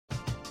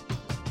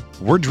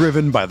We're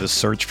driven by the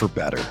search for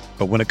better.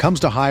 But when it comes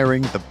to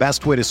hiring, the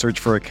best way to search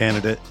for a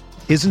candidate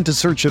isn't to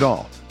search at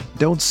all.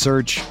 Don't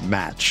search,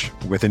 match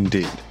with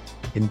Indeed.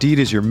 Indeed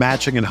is your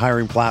matching and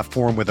hiring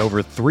platform with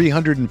over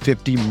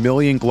 350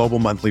 million global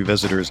monthly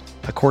visitors,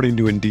 according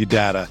to Indeed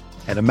data,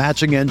 and a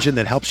matching engine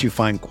that helps you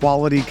find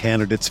quality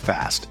candidates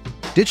fast.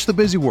 Ditch the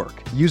busy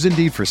work. Use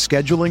Indeed for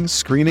scheduling,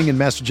 screening, and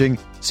messaging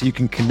so you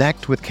can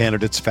connect with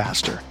candidates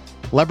faster.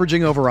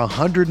 Leveraging over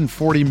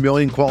 140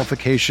 million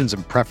qualifications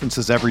and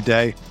preferences every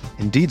day,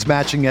 Indeed's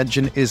matching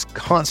engine is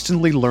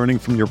constantly learning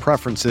from your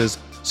preferences,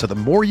 so the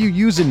more you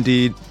use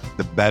Indeed,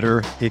 the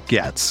better it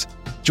gets.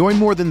 Join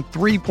more than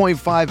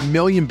 3.5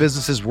 million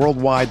businesses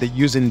worldwide that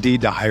use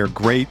Indeed to hire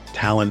great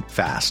talent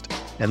fast.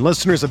 And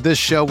listeners of this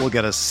show will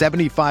get a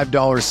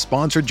 $75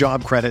 sponsored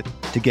job credit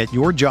to get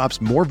your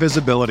jobs more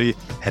visibility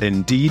at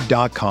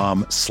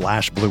Indeed.com/Blue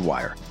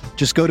Wire.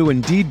 Just go to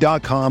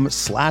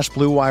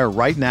Indeed.com/Blue Wire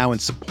right now and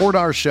support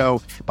our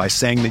show by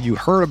saying that you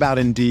heard about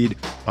Indeed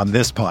on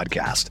this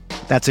podcast.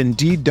 That's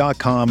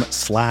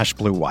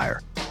Indeed.com/Blue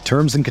Wire.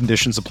 Terms and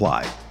conditions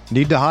apply.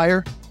 Need to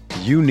hire?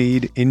 You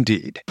need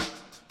Indeed.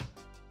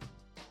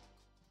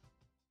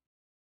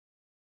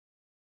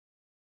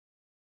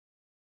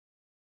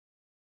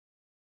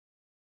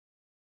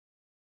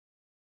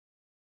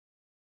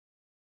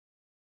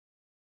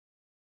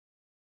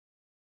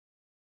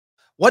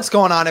 What's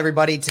going on,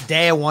 everybody?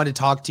 Today, I want to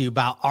talk to you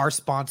about our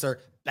sponsor,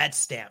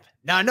 BetStamp.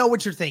 Now, I know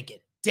what you're thinking.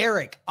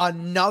 Derek,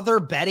 another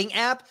betting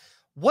app?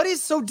 What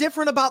is so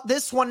different about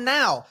this one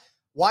now?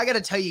 Well, I got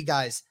to tell you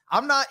guys,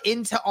 I'm not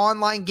into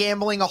online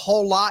gambling a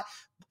whole lot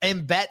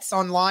and bets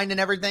online and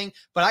everything,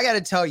 but I got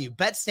to tell you,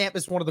 BetStamp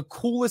is one of the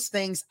coolest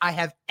things I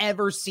have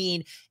ever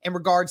seen in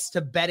regards to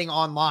betting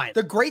online.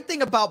 The great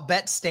thing about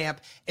BetStamp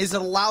is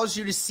it allows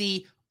you to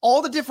see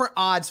all the different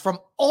odds from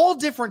all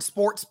different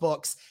sports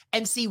books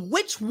and see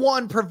which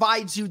one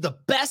provides you the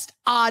best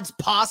odds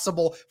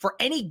possible for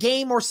any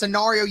game or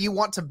scenario you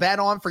want to bet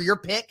on for your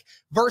pick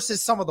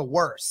versus some of the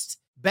worst.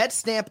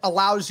 BetStamp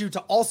allows you to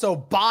also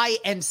buy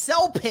and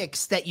sell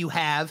picks that you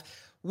have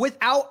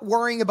without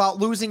worrying about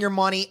losing your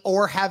money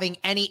or having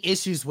any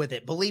issues with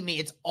it. Believe me,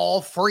 it's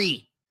all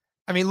free.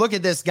 I mean, look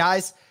at this,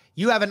 guys.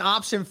 You have an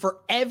option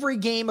for every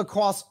game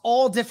across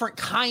all different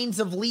kinds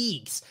of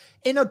leagues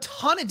in a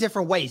ton of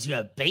different ways. You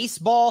have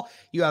baseball,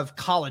 you have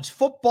college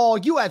football,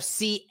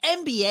 UFC,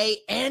 NBA,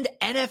 and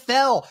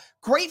NFL.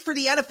 Great for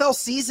the NFL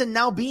season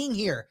now being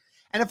here.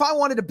 And if I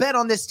wanted to bet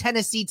on this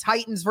Tennessee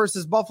Titans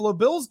versus Buffalo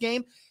Bills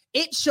game,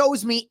 it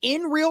shows me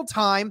in real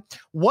time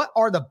what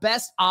are the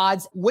best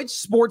odds, which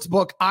sports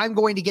book I'm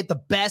going to get the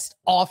best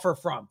offer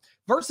from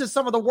versus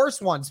some of the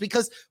worst ones.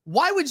 Because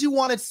why would you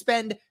want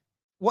to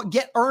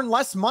earn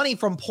less money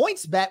from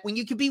PointsBet when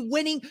you could be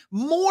winning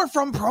more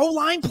from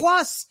ProLine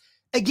Plus?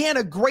 Again,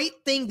 a great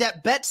thing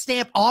that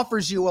BetStamp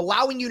offers you,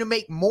 allowing you to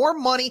make more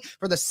money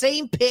for the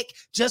same pick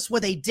just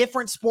with a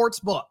different sports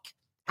book.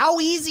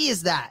 How easy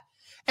is that?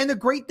 And the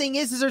great thing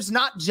is there's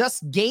not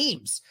just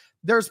games.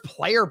 There's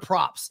player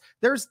props.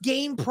 There's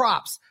game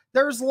props.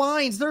 There's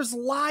lines. There's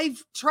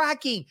live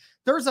tracking.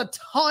 There's a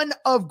ton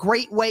of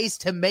great ways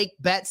to make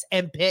bets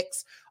and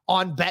picks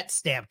on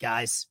BetStamp,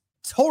 guys.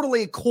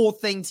 Totally a cool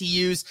thing to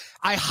use.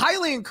 I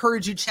highly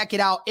encourage you check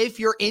it out if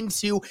you're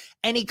into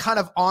any kind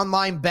of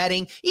online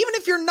betting. Even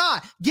if you're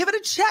not, give it a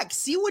check.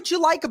 See what you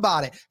like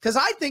about it, because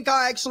I think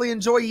I actually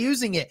enjoy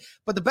using it.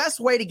 But the best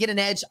way to get an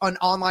edge on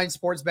online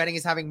sports betting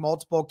is having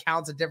multiple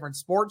accounts at different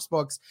sports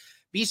books.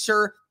 Be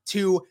sure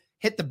to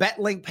hit the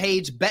BetLink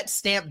page,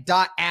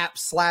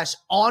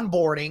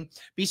 betstamp.app/onboarding.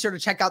 Be sure to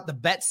check out the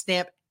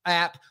BetStamp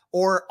app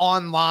or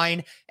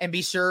online, and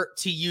be sure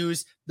to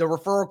use the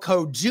referral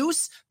code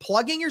JUICE,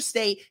 plug in your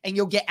state, and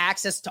you'll get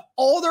access to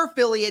all their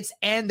affiliates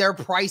and their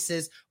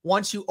prices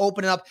once you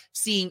open it up,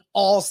 seeing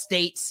all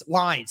states'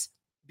 lines.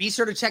 Be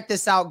sure to check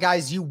this out,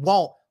 guys. You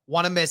won't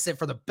want to miss it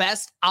for the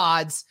best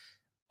odds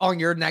on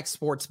your next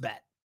sports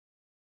bet.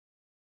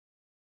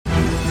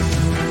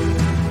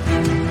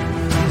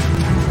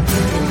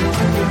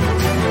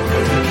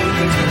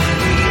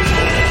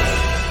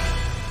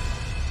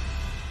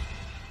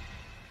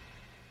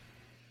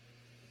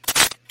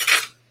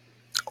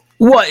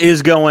 What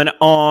is going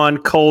on,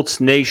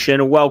 Colts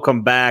Nation?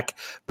 Welcome back,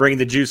 Bring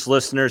the Juice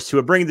listeners, to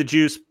a Bring the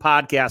Juice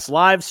podcast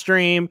live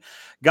stream.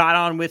 Got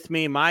on with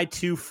me my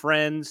two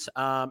friends,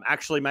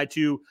 actually my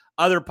two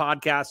other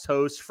podcast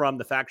hosts from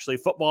the Factually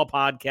Football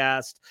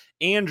podcast,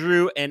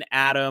 Andrew and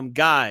Adam.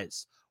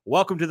 Guys,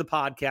 welcome to the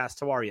podcast.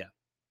 How are you?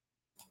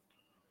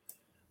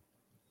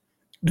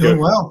 Doing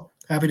well.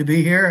 Happy to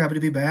be here. Happy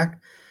to be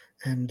back.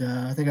 And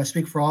I think I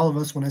speak for all of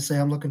us when I say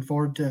I'm looking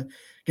forward to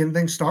getting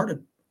things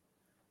started.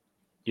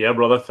 Yeah,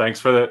 brother. Thanks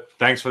for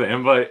the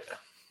invite.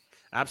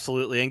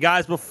 Absolutely. And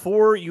guys,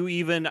 before you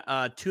even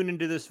tune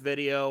into this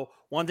video,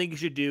 one thing you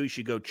should do, you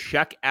should go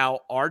check out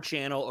our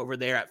channel over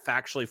there at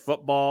Factually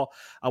Football.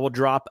 I will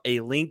drop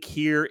a link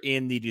here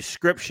in the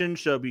description,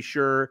 so be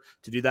sure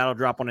to do that. I'll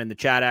drop one in the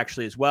chat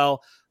actually as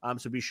well.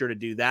 So be sure to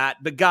do that.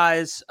 But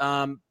guys,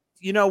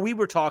 we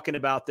were talking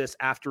about this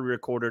after we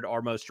recorded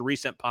our most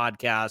recent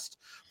podcast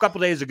a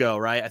couple days ago,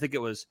 right? I think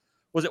it was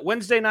was it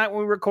Wednesday night when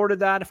we recorded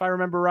that, if I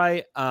remember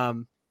right?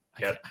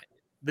 Yep.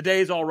 The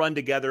days all run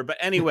together. But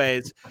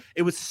anyways,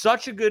 it was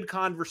such a good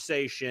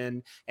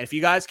conversation. And if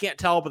you guys can't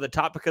tell by the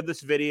topic of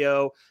this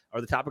video or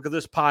the topic of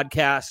this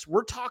podcast,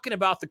 we're talking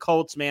about the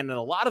Colts, man, and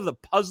a lot of the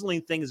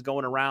puzzling things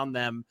going around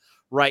them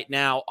right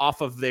now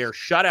off of their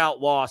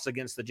shutout loss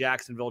against the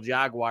Jacksonville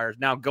Jaguars,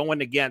 now going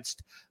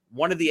against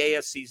one of the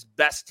AFC's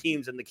best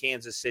teams in the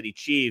Kansas City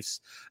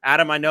Chiefs.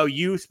 Adam, I know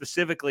you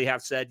specifically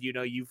have said,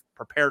 you've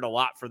prepared a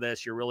lot for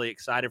this. You're really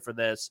excited for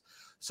this.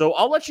 So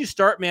I'll let you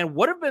start, man.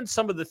 What have been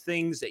some of the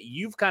things that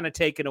you've kind of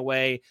taken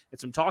away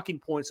and some talking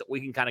points that we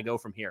can kind of go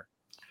from here?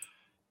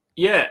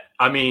 Yeah,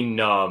 I mean,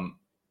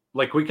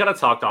 like we kind of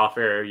talked off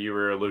air, you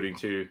were alluding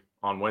to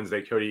on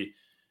Wednesday, Cody.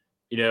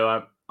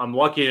 I'm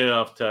lucky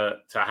enough to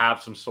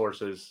have some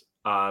sources,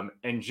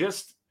 and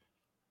just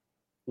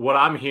what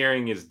I'm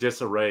hearing is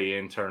disarray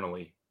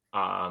internally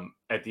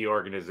at the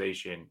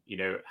organization.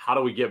 How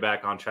do we get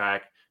back on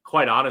track?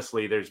 Quite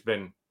honestly, there's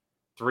been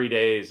 3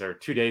 days or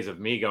 2 days of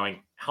me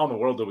going, how in the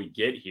world did we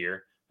get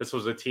here? This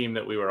was a team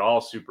that we were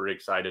all super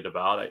excited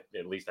about.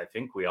 At least I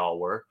think we all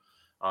were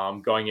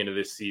going into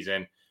this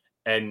season.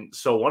 And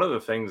so one of the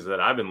things that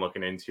I've been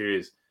looking into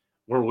is,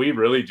 were we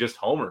really just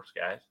homers,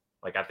 guys?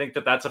 Like, I think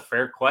that's a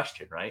fair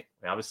question, right?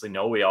 We obviously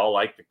know we all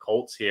like the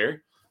Colts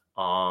here.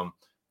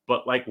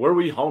 But like, were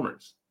we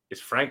homers? Is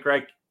Frank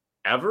Reich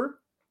ever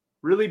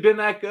really been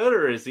that good,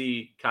 or has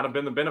he kind of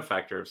been the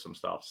benefactor of some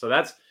stuff? So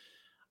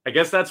I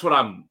guess that's what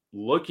I'm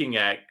looking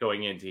at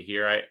going into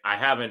here. I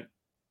haven't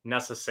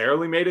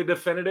necessarily made a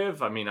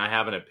definitive. I mean, I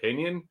have an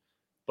opinion,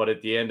 but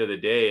at the end of the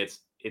day,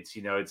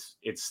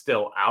 it's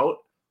still out.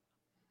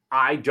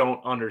 I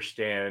don't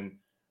understand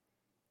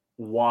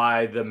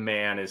why the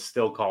man is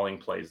still calling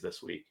plays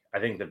this week. I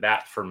think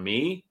that for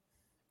me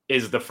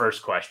is the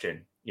first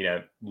question.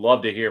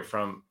 Love to hear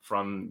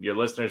from your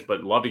listeners,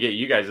 but love to get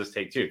you guys'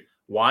 take too.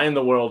 Why in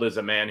the world is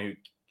a man who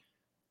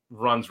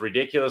runs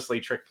ridiculously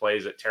trick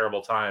plays at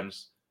terrible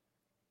times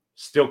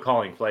still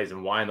calling plays,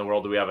 and why in the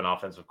world do we have an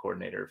offensive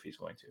coordinator if he's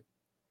going to?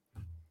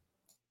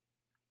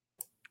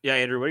 Yeah,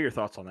 Andrew, what are your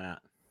thoughts on that?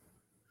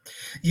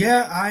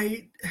 Yeah,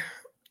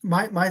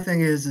 my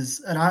thing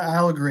is, and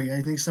I'll agree.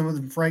 I think some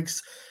of the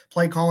Frank's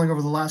play calling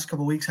over the last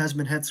couple of weeks has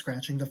been head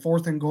scratching. The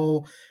 4th and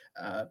goal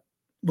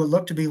would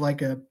look to be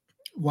like a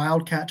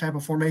wildcat type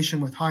of formation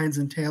with Hines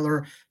and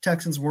Taylor.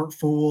 Texans weren't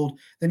fooled.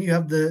 Then you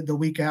have the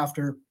week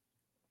after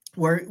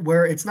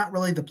where it's not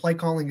really the play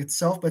calling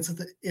itself, but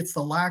it's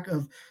the lack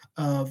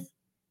of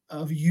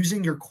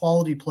using your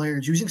quality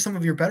players, using some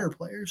of your better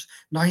players.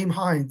 Nyheim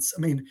Hines,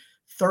 I mean,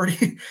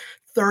 30%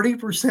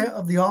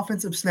 of the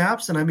offensive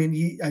snaps. And I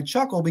mean, I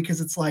chuckle because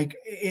it's like,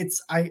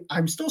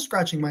 I'm still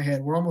scratching my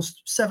head. We're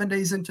almost 7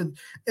 days into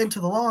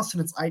the loss.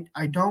 And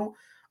I don't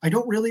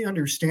really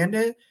understand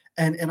it.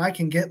 And I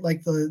can get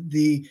like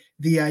the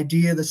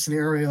idea, the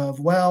scenario of,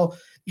 well,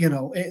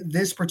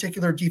 this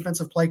particular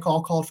defensive play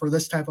call called for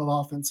this type of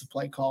offensive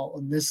play call.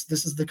 And this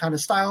is the kind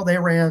of style they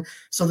ran.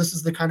 So this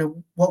is the kind of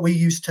what we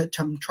use to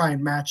try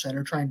and match that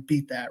or try and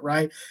beat that.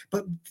 Right.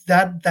 But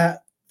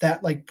that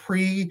like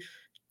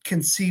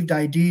preconceived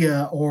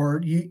idea,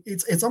 or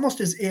it's almost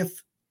as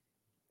if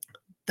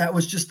that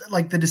was just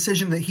like the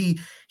decision that he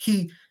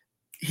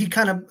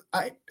kind of,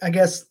 I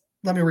guess,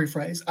 let me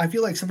rephrase. I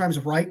feel like sometimes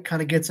Wright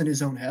kind of gets in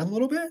his own head a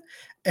little bit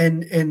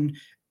and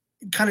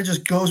kind of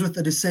just goes with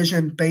the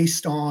decision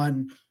based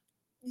on,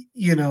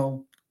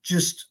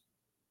 just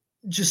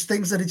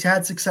things that he's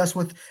had success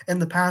with in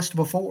the past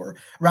before,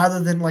 rather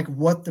than like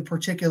what the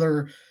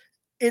particular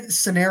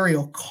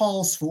scenario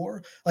calls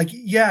for. Like,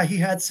 yeah, he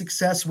had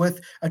success with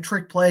a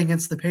trick play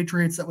against the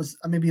Patriots that was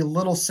maybe a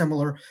little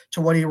similar to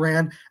what he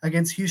ran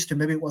against Houston.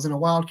 Maybe it wasn't a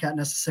wildcat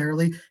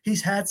necessarily.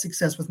 He's had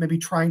success with maybe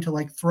trying to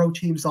like throw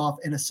teams off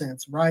in a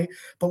sense, right?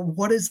 But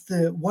what is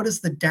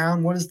the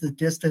down? What is the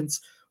distance?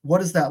 What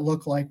does that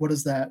look like? What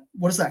does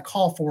that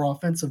call for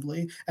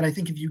offensively? And I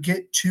think if you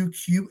get too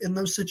cute in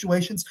those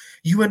situations,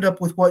 you end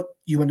up with what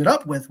you ended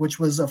up with, which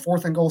was a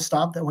 4th and goal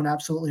stop that went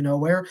absolutely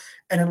nowhere.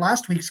 And in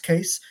last week's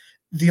case,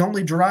 the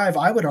only drive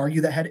I would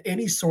argue that had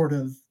any sort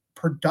of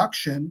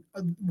production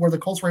where the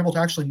Colts were able to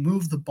actually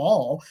move the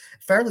ball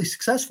fairly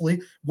successfully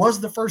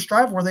was the first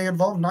drive where they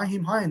involved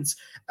Nyheim Hines.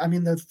 I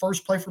mean, the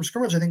first play from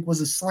scrimmage, I think,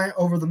 was a slant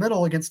over the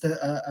middle against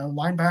a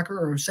linebacker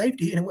or a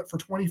safety, and it went for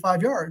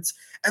 25 yards.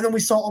 And then we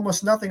saw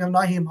almost nothing of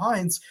Nyheim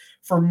Hines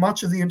for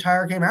much of the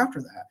entire game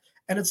after that.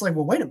 And it's like,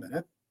 well, wait a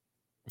minute.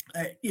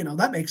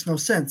 That makes no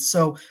sense.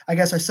 So I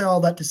guess I say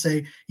all that to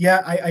say,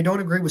 yeah, I don't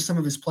agree with some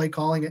of his play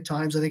calling at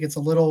times. I think it's a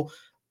little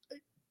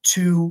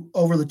too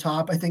over the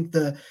top. I think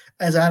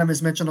as Adam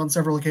has mentioned on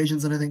several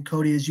occasions, and I think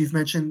Cody, as you've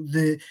mentioned,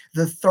 the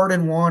 3rd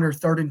and 1 or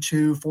 3rd and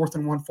 2, 4th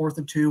and 1, 4th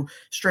and 2,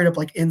 straight up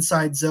like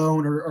inside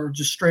zone or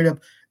just straight up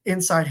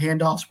inside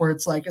handoffs where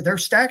it's like they're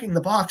stacking the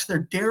box,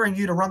 they're daring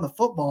you to run the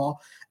football,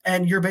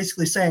 and you're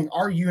basically saying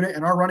our unit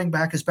and our running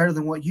back is better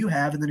than what you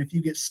have, and then if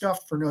you get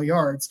stuffed for no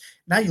yards,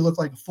 now you look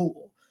like a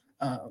fool.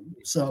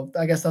 So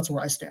I guess that's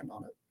where I stand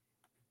on it.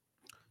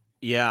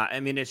 Yeah, I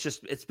mean,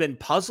 it's been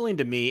puzzling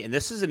to me, and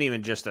this isn't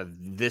even just a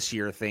this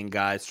year thing,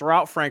 guys.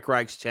 Throughout Frank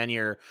Reich's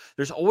tenure,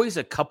 there's always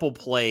a couple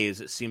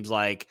plays, it seems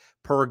like,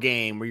 per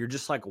game where you're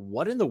just like,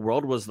 what in the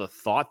world was the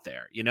thought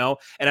there, you know?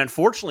 And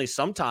unfortunately,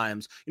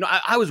 sometimes, you know,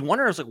 I was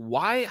wondering, I was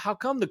like, how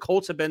come the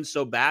Colts have been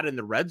so bad in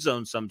the red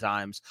zone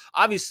sometimes?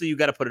 Obviously, you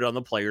got to put it on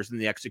the players and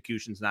the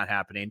execution's not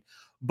happening.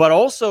 But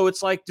also,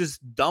 it's like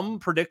just dumb,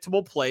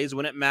 predictable plays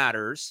when it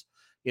matters.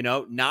 You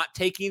know, not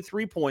taking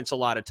 3 points a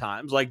lot of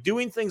times, like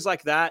doing things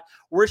like that,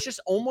 where it's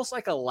just almost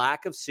like a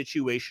lack of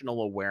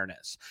situational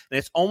awareness. And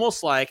it's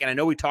almost like, and I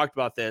know we talked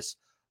about this,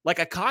 like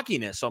a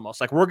cockiness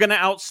almost, like we're going to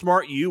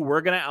outsmart you.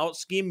 We're going to out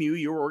scheme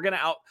you. We're going to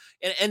out,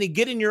 and you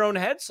get in your own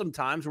head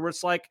sometimes where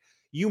it's like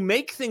you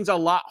make things a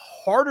lot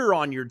harder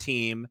on your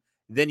team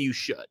than you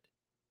should.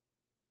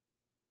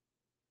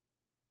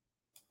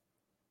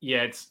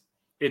 Yeah,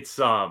 it's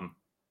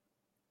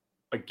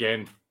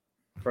again,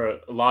 for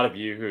a lot of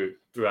you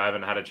who I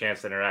haven't had a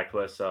chance to interact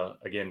with. So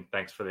again,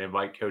 thanks for the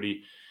invite,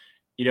 Cody.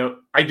 You know,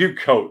 I do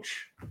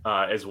coach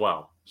as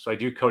well. So I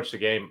do coach the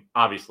game,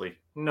 obviously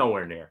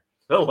nowhere near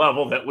the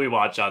level that we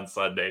watch on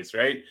Sundays,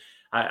 right?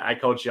 I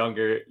coach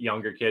younger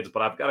kids,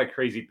 but I've got a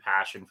crazy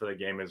passion for the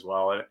game as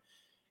well.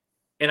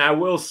 And I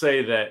will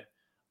say that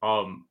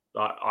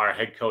our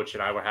head coach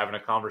and I were having a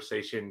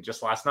conversation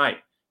just last night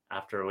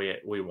after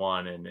we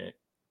won.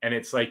 And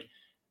it's like,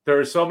 there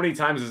are so many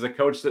times as a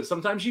coach that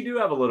sometimes you do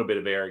have a little bit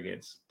of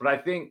arrogance, but I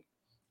think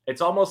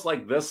it's almost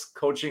like this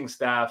coaching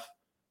staff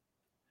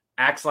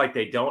acts like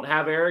they don't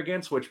have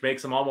arrogance, which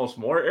makes them almost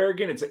more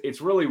arrogant.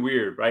 It's really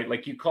weird, right?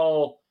 Like you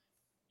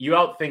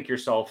outthink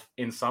yourself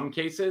in some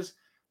cases,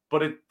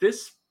 but at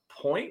this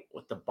point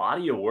with the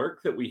body of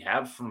work that we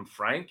have from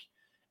Frank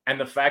and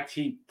the fact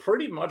he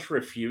pretty much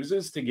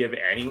refuses to give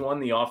anyone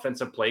the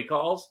offensive play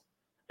calls.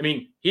 I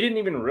mean, he didn't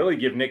even really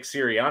give Nick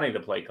Sirianni the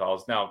play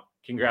calls. Now,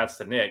 congrats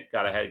to Nick,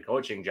 got a head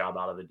coaching job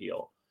out of the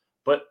deal.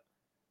 But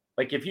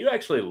like, if you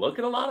actually look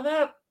at a lot of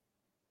that,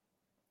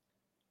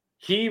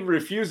 he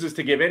refuses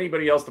to give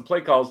anybody else the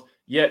play calls,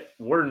 yet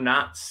we're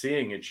not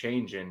seeing a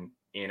change in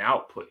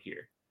output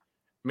here.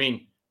 I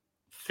mean,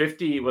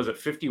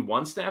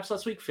 51 snaps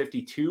last week,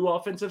 52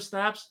 offensive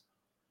snaps.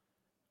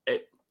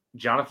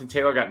 Jonathan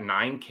Taylor got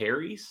 9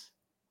 carries.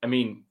 I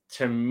mean,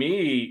 to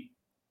me,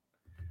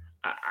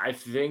 I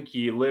think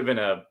you live in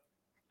a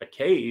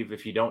cave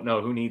if you don't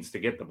know who needs to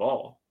get the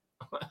ball.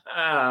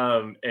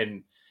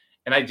 And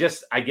I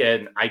guess I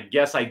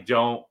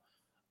don't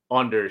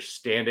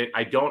understand it.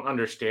 I don't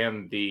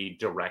understand the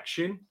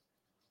direction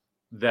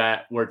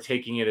that we're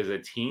taking it as a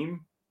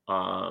team.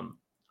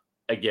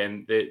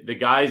 Again, the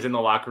guys in the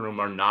locker room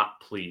are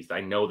not pleased.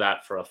 I know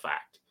that for a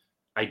fact.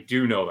 I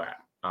do know that.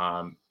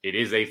 It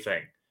is a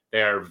thing.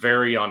 They are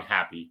very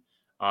unhappy,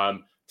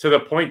 to the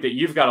point that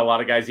you've got a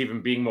lot of guys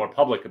even being more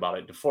public about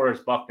it.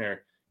 DeForest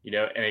Buckner, you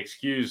know, and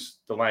excuse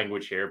the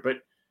language here, but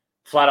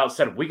flat out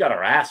said, we got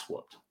our ass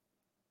whooped.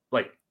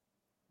 Like,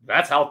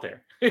 that's out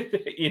there.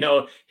 You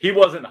know, he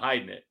wasn't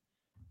hiding it.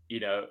 You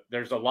know,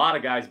 there's a lot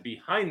of guys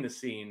behind the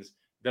scenes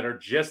that are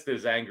just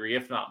as angry,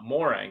 if not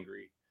more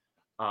angry.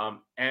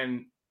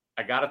 And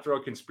I got to throw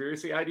a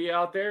conspiracy idea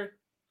out there.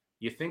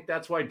 You think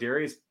that's why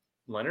Darius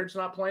Leonard's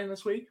not playing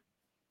this week?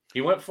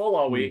 He went full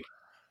all week.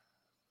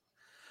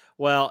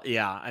 Well,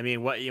 yeah. I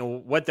mean,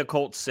 what the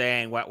Colts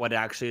saying, what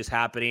actually is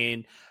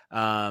happening.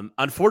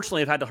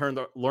 Unfortunately, I've had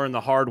to learn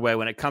the hard way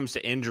when it comes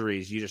to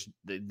injuries.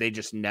 They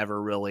just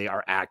never really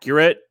are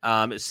accurate.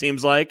 It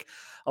seems like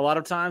a lot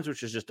of times,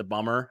 which is just a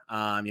bummer.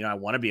 You know, I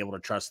want to be able to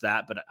trust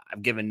that, but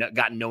I've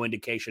gotten no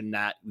indication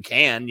that we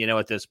can, you know,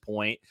 at this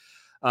point.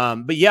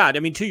 But yeah, I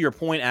mean, to your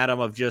point, Adam,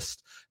 of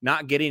just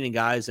not getting the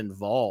guys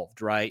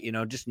involved, right? You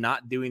know, just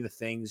not doing the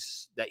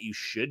things that you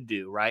should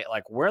do, right?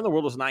 Like, where in the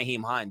world was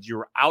Nyheim Hines? You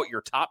were out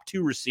your top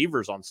 2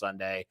 receivers on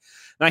Sunday.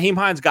 Nyheim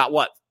Hines got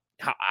what?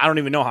 I don't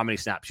even know how many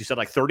snaps. You said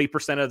like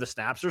 30% of the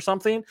snaps or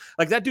something.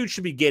 Like, that dude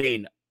should be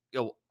getting, you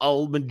know,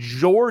 a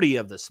majority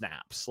of the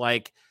snaps.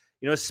 Like,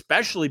 you know,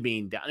 especially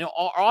being down, you know,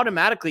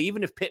 automatically,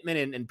 even if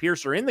Pittman and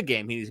Pierce are in the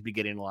game, he needs to be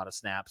getting a lot of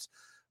snaps.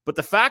 But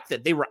the fact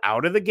that they were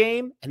out of the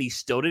game and he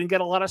still didn't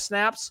get a lot of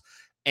snaps,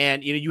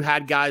 and, you know, you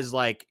had guys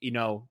like, you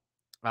know,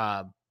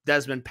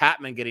 Desmond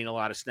Patman getting a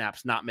lot of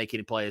snaps, not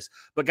making plays,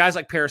 but guys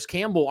like Paris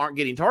Campbell aren't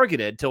getting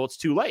targeted till it's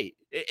too late.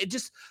 It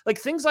just, like,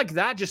 things like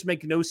that just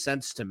make no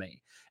sense to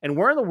me. And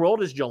where in the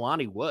world is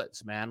Jelani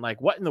Woods, man?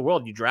 Like, what in the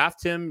world? You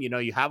draft him, you know,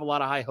 you have a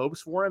lot of high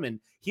hopes for him, and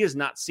he has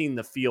not seen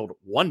the field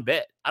one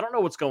bit. I don't know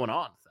what's going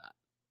on with that.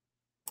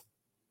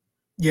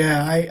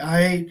 Yeah,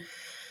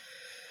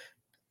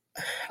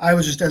 I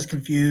was just as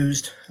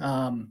confused.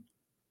 I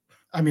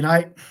mean,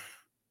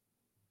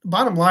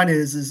 bottom line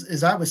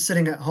is I was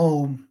sitting at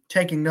home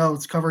taking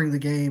notes, covering the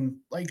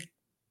game, like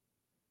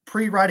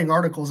pre-writing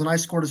articles, and I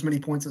scored as many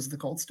points as the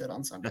Colts did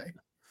on Sunday.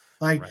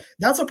 Like, right.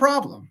 That's a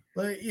problem.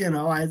 But, you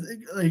know, I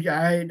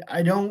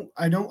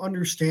don't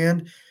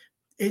understand.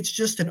 It's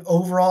just an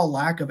overall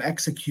lack of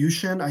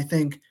execution, I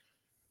think,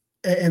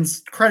 and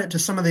credit to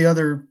some of the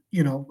other,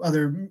 you know,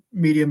 other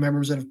media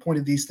members that have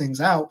pointed these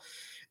things out.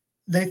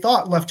 they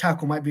thought left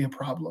tackle might be a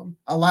problem.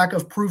 A lack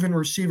of proven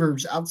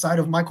receivers outside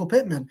of Michael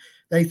Pittman,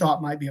 they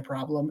thought might be a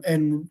problem.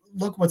 And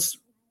look what's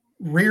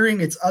rearing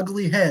its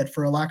ugly head,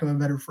 for a lack of a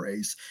better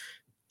phrase.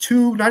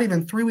 Not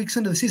even 3 weeks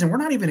into the season. We're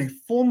not even a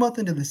full month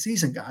into the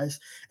season, guys.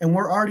 And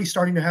we're already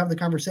starting to have the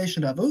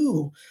conversation of,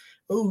 ooh,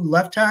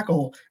 left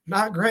tackle,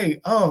 not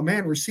great. Oh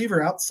man,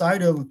 receiver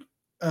outside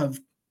of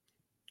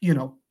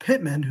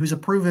Pittman, who's a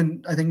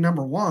proven, I think,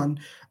 number one.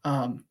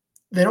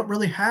 They don't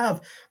really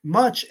have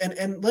much.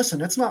 And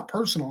listen, it's not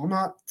personal. I'm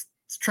not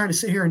trying to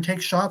sit here and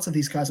take shots at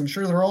these guys. I'm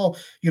sure they're all,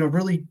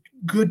 really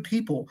good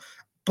people.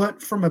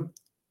 But from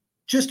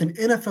just an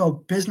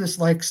NFL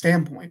business-like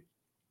standpoint,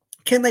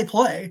 can they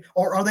play,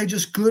 or are they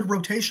just good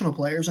rotational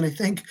players? And I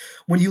think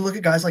when you look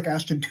at guys like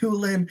Ashton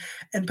Dulin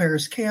and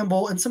Paris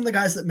Campbell and some of the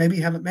guys that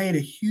maybe haven't made a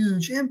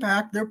huge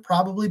impact, they're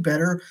probably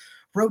better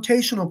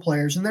rotational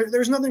players. And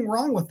there's nothing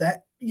wrong with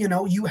that.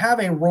 You have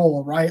a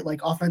role, right?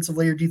 Like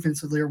offensively or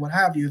defensively or what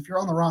have you. If you're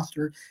on the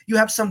roster, you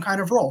have some kind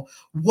of role.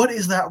 What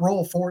is that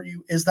role for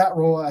you? Is that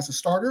role as a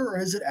starter, or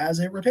is it as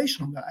a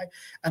rotational guy?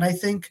 And I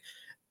think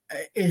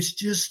it's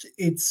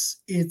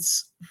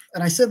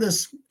and I said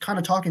this kind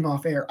of talking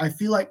off air, I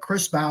feel like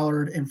Chris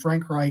Ballard and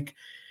Frank Reich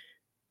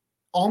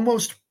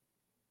almost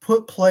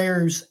put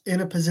players in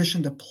a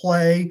position to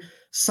play,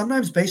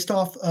 sometimes based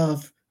off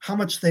of how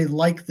much they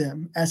like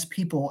them as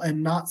people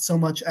and not so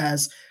much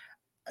as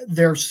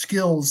their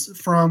skills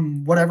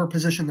from whatever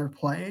position they're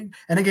playing.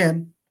 And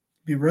again,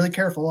 be really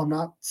careful. I'm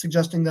not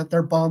suggesting that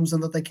they're bums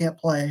and that they can't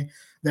play.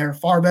 They're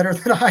far better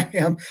than I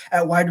am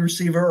at wide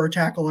receiver or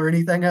tackle or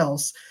anything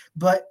else.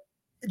 But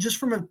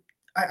just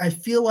I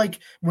feel like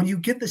when you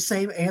get the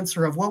same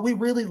answer of, well, we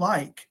really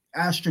like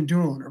Ashton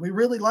Dulin, or we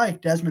really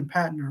like Desmond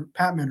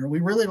Patman, or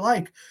we really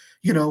like,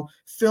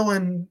 fill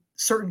in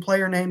certain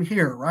player name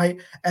here, right?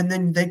 And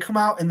then they come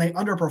out and they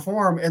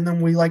underperform, and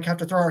then we have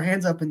to throw our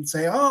hands up and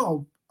say,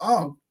 oh,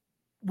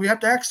 we have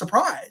to act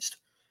surprised.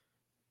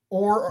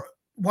 Or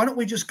why don't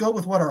we just go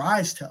with what our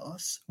eyes tell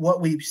us,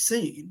 what we've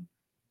seen?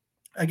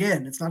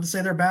 Again, it's not to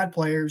say they're bad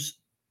players,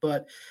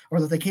 or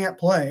that they can't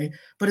play,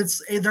 but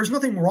there's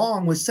nothing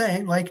wrong with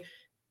saying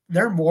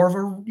they're more of a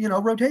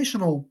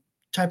rotational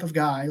type of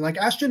guy. Like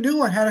Ashton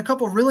Dulin had a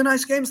couple of really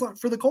nice games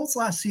for the Colts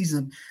last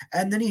season,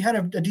 and then he had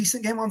a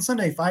decent game on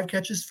Sunday, 5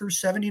 catches for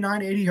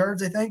 79, 80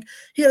 yards. I think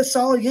he had a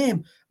solid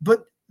game,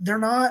 but they're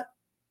not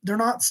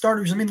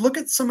starters. I mean, look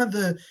at some of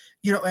the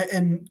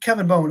and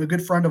Kevin Bowen, a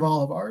good friend of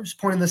all of ours,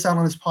 pointed this out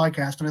on his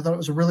podcast, and I thought it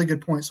was a really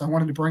good point, so I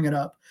wanted to bring it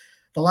up.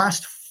 The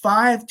last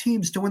 5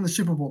 teams to win the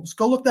Super Bowls,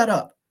 go look that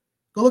up.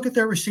 Go look at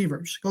their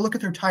receivers. Go look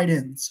at their tight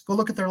ends. Go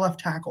look at their left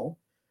tackle.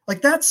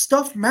 That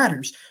stuff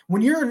matters.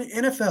 When you're in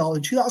the NFL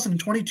in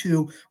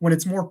 2022, when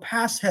it's more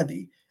pass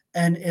heavy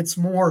and it's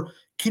more,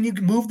 can you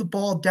move the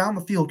ball down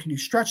the field? Can you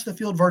stretch the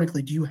field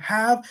vertically? Do you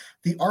have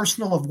the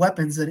arsenal of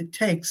weapons that it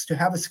takes to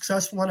have a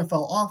successful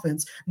NFL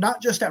offense,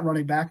 not just at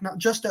running back, not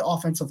just at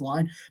offensive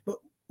line, but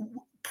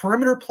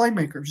perimeter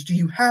playmakers? Do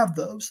you have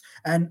those?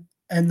 And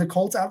the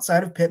Colts,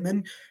 outside of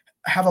Pittman,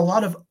 have a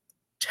lot of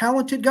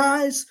talented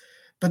guys,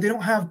 but they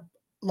don't have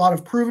a lot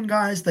of proven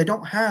guys. They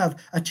don't have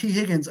a T.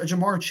 Higgins, a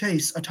Jamar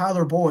Chase, a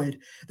Tyler Boyd.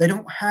 They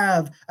don't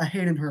have a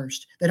Hayden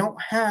Hurst. They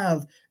don't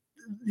have,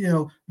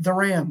 the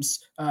Rams,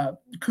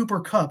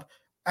 Cooper Kupp,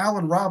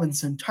 Allen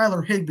Robinson,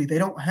 Tyler Higbee. They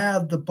don't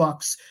have the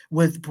Bucs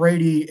with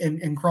Brady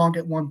and Gronk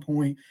at one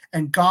point,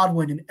 and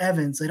Godwin and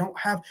Evans. They don't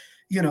have,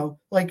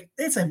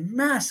 it's a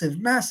massive,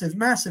 massive,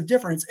 massive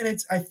difference.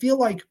 And I feel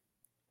like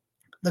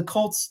the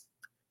Colts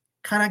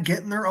kind of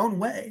get in their own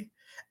way.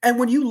 And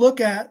when you look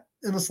at,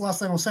 and this last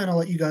thing I'll say, and I'll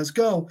let you guys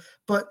go,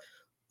 but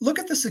look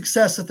at the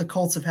success that the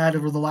Colts have had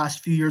over the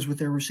last few years with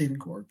their receiving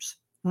corps.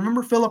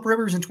 Remember Phillip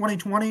Rivers in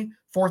 2020,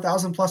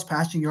 4,000 plus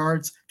passing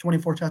yards,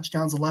 24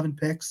 touchdowns, 11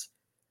 picks.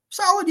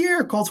 Solid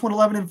year. Colts went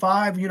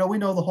 11-5.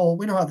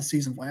 We know how the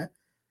season went.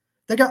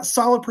 They got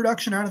solid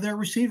production out of their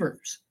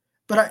receivers.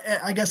 But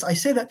I guess I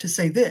say that to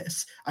say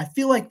this. I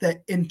feel like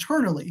that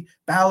internally,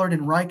 Ballard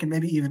and Reich and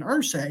maybe even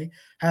Irsay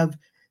have,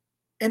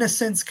 in a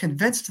sense,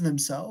 convinced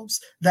themselves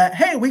that,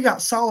 hey, we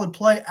got solid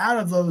play out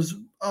of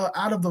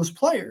those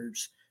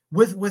players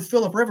with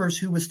Phillip Rivers,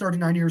 who was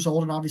 39 years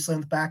old and obviously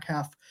on the back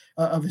half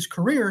of his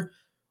career.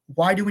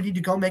 Why do we need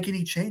to go make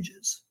any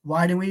changes?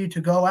 Why do we need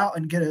to go out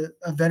and get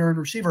a veteran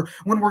receiver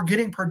when we're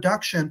getting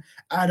production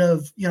out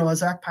of, a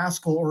Zach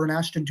Pascal or an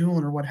Ashton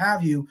Dulin or what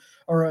have you,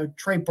 or a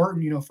Trey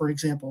Burton, for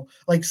example,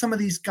 like some of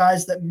these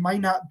guys that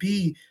might not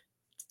be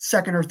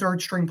second or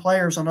third string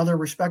players on other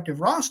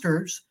respective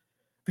rosters,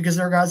 because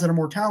there are guys that are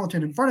more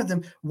talented in front of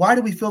them. Why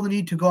do we feel the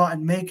need to go out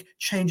and make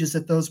changes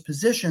at those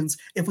positions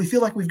if we feel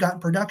like we've gotten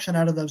production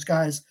out of those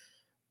guys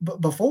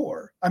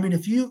before? I mean,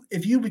 if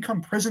you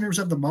become prisoners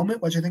of the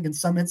moment, which I think in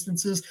some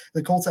instances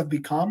the Colts have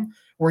become,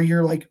 where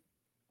you're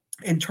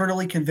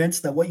internally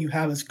convinced that what you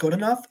have is good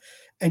enough,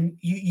 and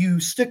you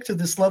stick to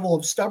this level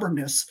of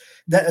stubbornness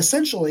that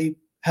essentially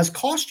has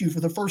cost you for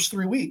the first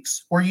 3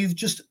 weeks, where you've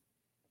just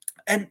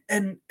and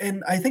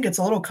I think it's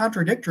a little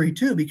contradictory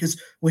too, because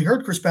we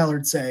heard Chris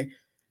Ballard say,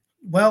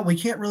 well, we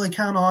can't really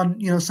count on,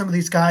 some of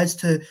these guys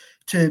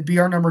to be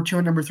our number 2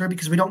 and number 3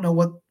 because we don't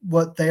know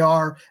what they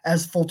are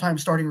as full-time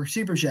starting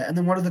receivers yet. And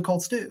then what do the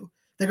Colts do?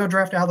 They go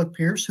draft Alec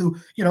Pierce, who,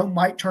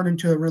 might turn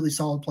into a really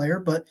solid player,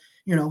 but,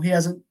 he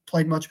hasn't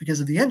played much because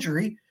of the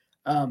injury.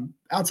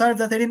 Outside of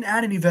that, they didn't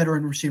add any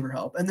veteran receiver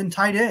help. And then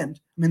tight end.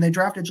 I mean, they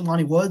drafted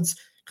Jelani Woods.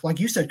 Like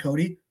you said,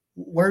 Cody,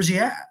 where's he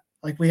at?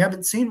 Like, we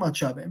haven't seen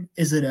much of him.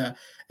 Is he, I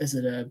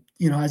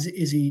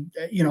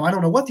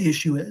don't know what the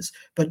issue is,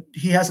 but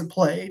he hasn't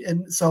played.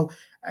 And so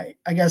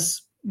I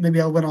guess maybe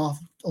I went off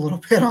a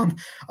little bit on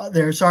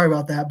there. Sorry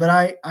about that.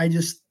 But I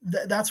just,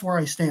 that's where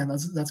I stand.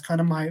 That's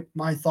kind of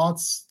my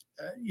thoughts,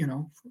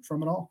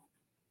 from it all.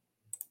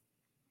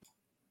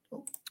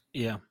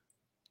 Yeah.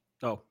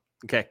 Oh,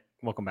 okay.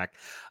 Welcome back.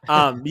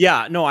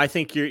 Yeah, no, I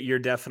think you're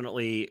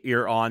definitely,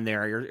 you're on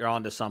there. You're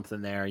onto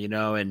something there,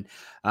 and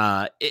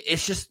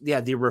it's just,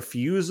 the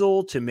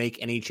refusal to make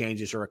any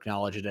changes or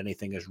acknowledge that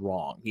anything is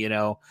wrong,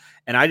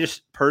 and I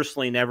just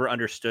personally never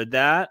understood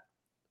that.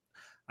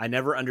 I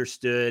never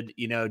understood,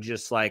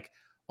 just like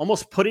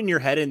almost putting your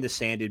head in the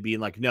sand and being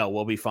like, no,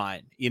 we'll be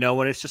fine.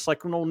 When it's just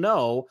like,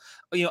 no,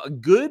 a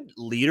good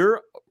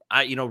leader,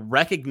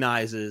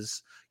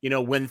 recognizes,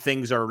 when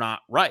things are not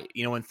right,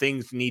 when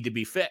things need to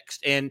be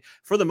fixed. And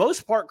for the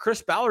most part,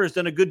 Chris Ballard has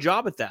done a good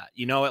job at that,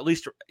 at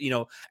least,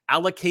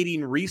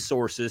 allocating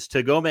resources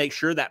to go make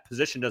sure that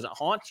position doesn't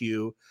haunt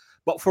you.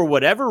 But for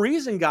whatever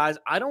reason, guys,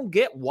 I don't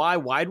get why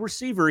wide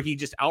receiver, he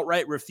just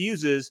outright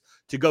refuses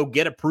to go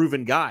get a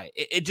proven guy.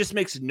 It just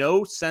makes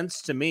no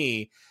sense to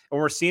me. And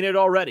we're seeing it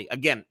already.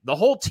 Again, the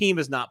whole team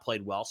has not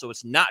played well, so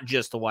it's not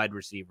just the wide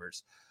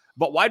receivers.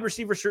 But wide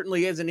receiver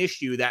certainly is an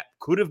issue that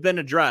could have been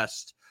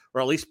addressed,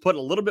 or at least put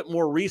a little bit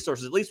more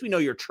resources. At least we know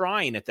you're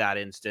trying at that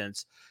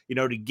instance,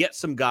 to get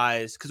some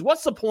guys. Because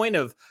what's the point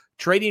of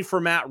trading for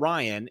Matt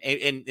Ryan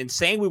and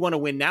saying we want to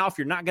win now if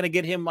you're not going to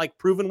get him like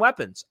proven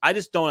weapons? I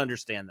just don't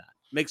understand that.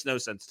 Makes no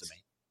sense to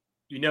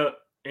me.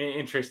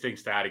 Interesting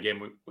stat. Again,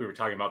 we were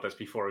talking about this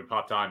before we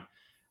popped on.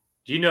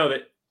 Do you know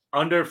that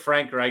under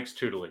Frank Reich's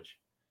tutelage,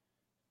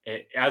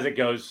 as it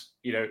goes,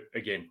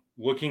 again,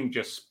 looking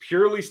just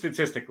purely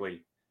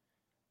statistically,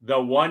 the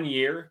 1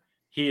 year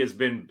he has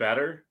been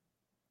better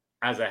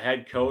as a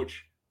head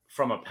coach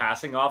from a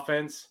passing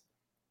offense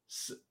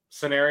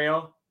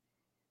scenario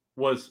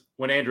was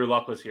when Andrew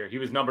Luck was here. He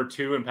was number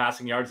 2 in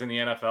passing yards in the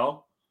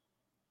NFL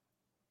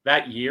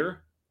that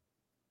year.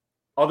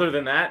 Other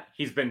than that,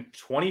 he's been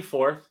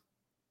 24th,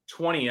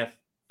 20th,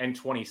 and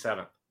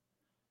 27th.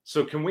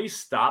 So can we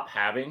stop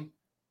having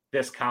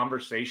this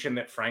conversation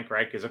that Frank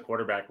Reich is a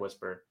quarterback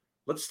whisperer?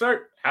 Let's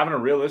start having a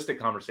realistic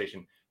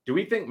conversation. Do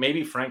we think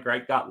maybe Frank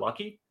Reich got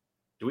lucky?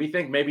 Do we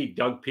think maybe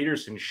Doug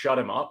Peterson shut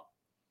him up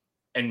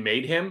and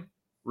made him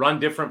run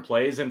different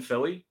plays in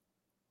Philly?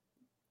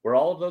 Were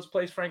all of those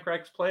plays Frank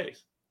Reich's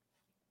plays?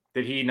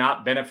 Did he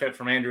not benefit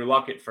from Andrew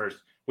Luck at first?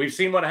 We've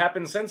seen what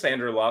happened since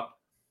Andrew Luck,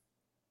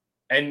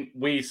 and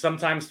we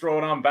sometimes throw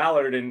it on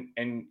Ballard,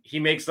 and he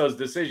makes those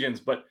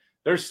decisions. But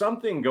there's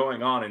something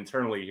going on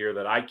internally here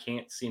that I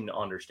can't seem to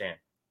understand.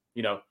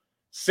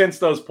 Since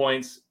those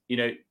points,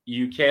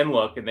 you can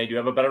look, and they do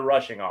have a better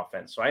rushing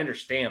offense. So I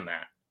understand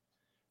that.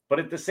 But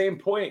at the same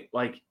point,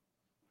 like,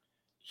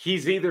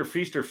 he's either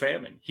feast or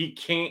famine. He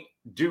can't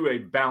do a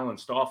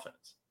balanced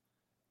offense,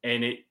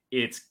 and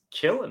it's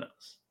killing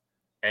us.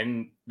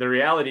 And the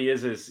reality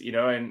is,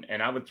 and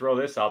I would throw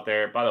this out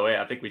there. By the way,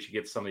 I think we should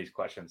get some of these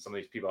questions. Some of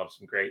these people have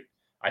some great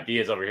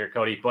ideas over here,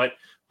 Cody. But,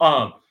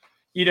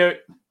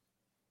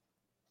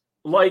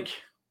 like,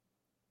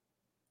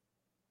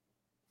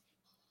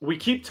 we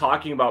keep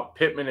talking about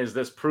Pittman as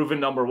this proven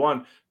number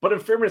 1, but in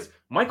fairness,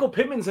 Michael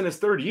Pittman's in his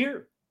 3rd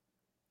year.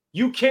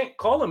 You can't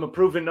call him a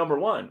proven number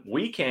 1.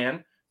 We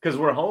can, because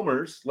we're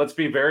homers. Let's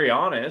be very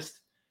honest.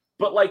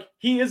 But, like,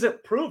 he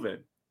isn't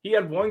proven. He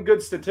had one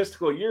good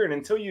statistical year, and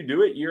until you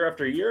do it year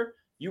after year,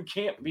 you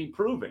can't be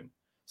proven.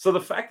 So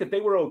the fact that they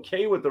were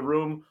okay with the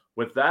room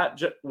with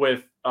that,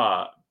 with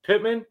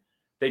Pittman,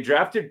 they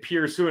drafted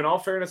Pierce, who, in all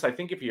fairness, I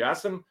think if you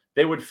ask them,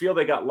 they would feel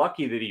they got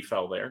lucky that he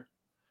fell there.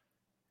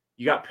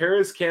 You got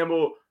Paris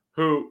Campbell,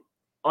 who,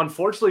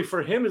 unfortunately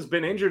for him, has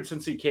been injured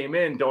since he came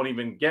in. Don't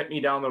even get me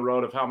down the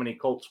road of how many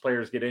Colts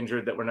players get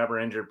injured that were never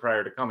injured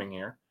prior to coming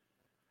here.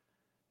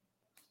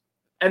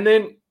 And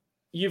then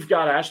you've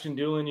got Ashton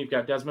Dulin, you've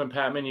got Desmond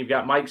Patman, you've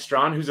got Mike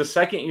Strawn, who's a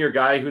second-year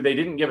guy who they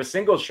didn't give a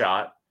single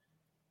shot.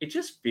 It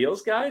just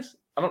feels, guys,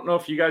 I don't know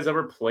if you guys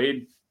ever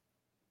played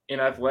in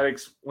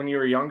athletics when you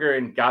were younger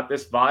and got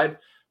this vibe,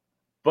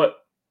 but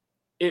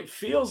it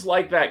feels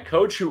like that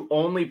coach who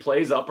only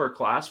plays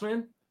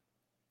upperclassmen,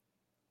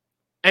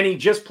 and he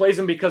just plays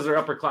them because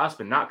they're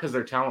upperclassmen, not because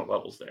their talent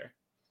level's there.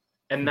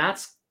 And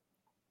that's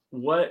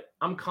what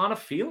I'm kind of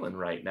feeling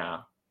right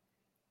now.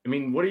 I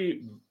mean,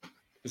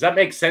 does that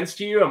make sense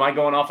to you? Am I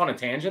going off on a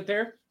tangent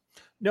there?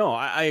 No,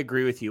 I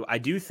agree with you. I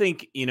do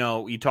think,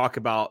 you talk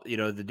about,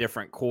 the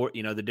different core,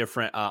 the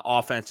different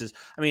offenses.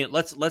 I mean,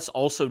 let's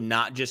also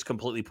not just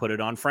completely put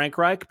it on Frank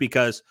Reich,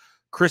 because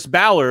Chris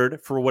Ballard,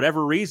 for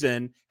whatever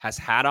reason, has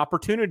had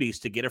opportunities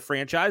to get a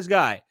franchise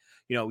guy.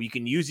 You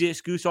can use the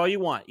excuse all you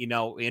want.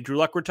 Andrew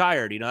Luck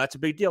retired. That's a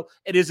big deal.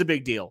 It is a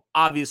big deal.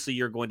 Obviously,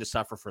 you're going to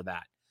suffer for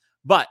that.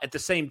 But at the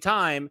same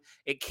time,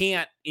 it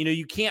can't,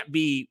 you can't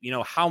be,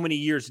 how many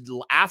years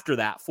after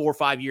that, 4 or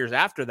 5 years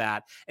after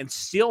that, and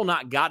still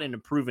not gotten a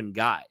proven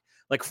guy.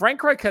 Like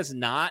Frank Reich has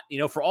not,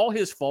 for all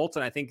his faults,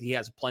 and I think he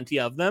has plenty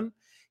of them,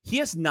 he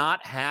has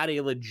not had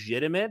a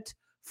legitimate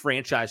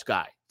franchise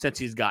guy since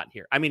he's gotten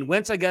here. I mean,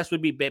 Wentz, I guess,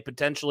 would be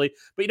potentially,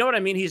 but you know what I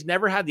mean? He's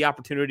never had the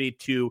opportunity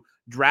to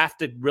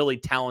draft a really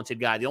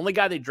talented guy. The only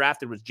guy they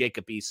drafted was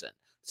Jacob Eason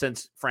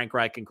since Frank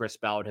Reich and Chris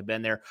Ballard have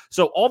been there.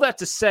 So all that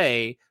to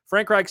say,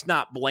 Frank Reich's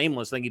not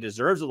blameless. I think he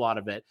deserves a lot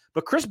of it,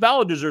 but Chris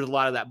Ballard deserves a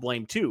lot of that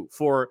blame too,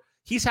 for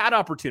he's had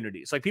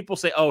opportunities. Like people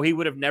say, oh, he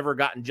would have never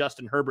gotten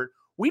Justin Herbert.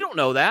 We don't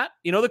know that.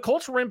 The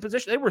Colts were in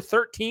position. They were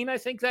 13, I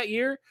think, that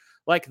year.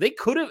 Like they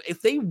could have,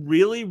 if they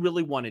really,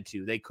 really wanted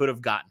to, they could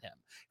have gotten him.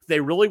 If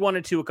they really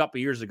wanted to a couple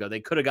of years ago, they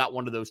could have got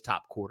one of those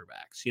top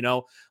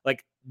quarterbacks,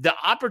 like the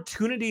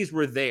opportunities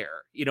were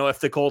there, if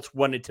the Colts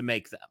wanted to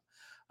make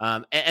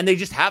them. And they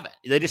just haven't.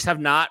 They just have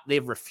not.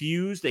 They've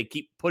refused. They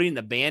keep putting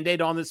the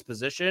Band-Aid on this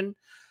position,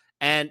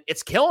 and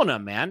it's killing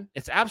them, man.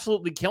 It's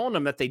absolutely killing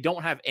them that they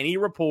don't have any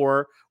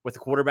rapport with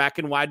the quarterback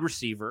and wide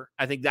receiver.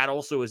 I think that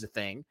also is a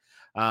thing.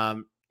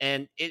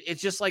 And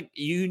it's just like,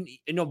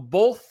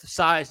 both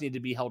sides need to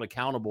be held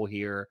accountable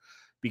here,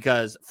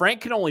 because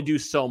Frank can only do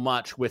so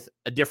much with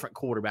a different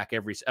quarterback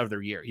every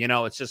other year.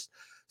 It's just,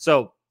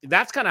 so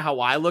that's kind of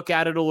how I look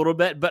at it a little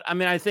bit. But I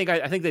mean, I think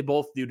they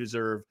both do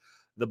deserve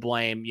the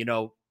blame.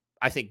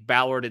 I think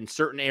Ballard in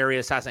certain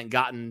areas hasn't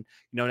gotten,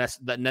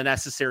 the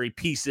necessary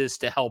pieces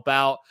to help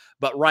out,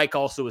 but Reich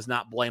also is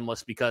not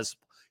blameless because,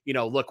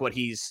 look what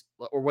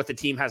what the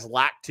team has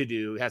lacked to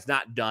do, has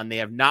not done. They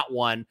have not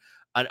won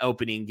an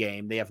opening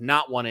game. They have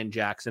not won in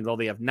Jacksonville.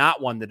 They have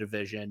not won the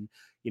division.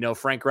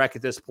 Frank Reich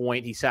at this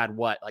point, he's had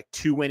like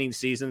 2 winning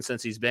seasons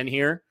since he's been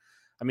here.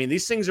 I mean,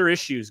 these things are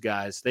issues,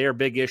 guys. They are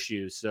big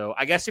issues. So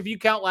I guess if you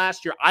count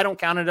last year, I don't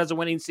count it as a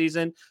winning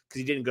season because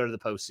he didn't go to the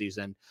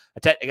postseason.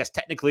 I guess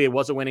technically it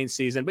was a winning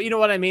season, but you know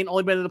what I mean?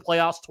 Only been to the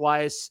playoffs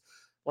twice.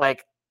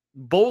 Like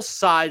both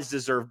sides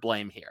deserve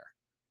blame here.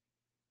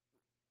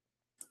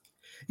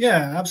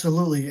 Yeah,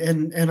 absolutely.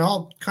 And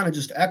I'll kind of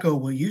just echo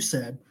what you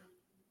said.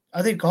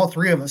 I think all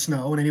three of us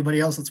know, and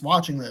anybody else that's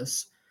watching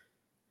this,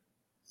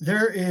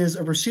 there is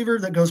a receiver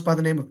that goes by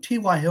the name of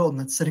T.Y. Hilton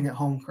that's sitting at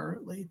home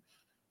currently.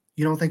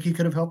 You don't think he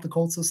could have helped the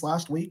Colts this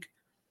last week?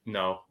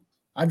 No.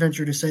 I'd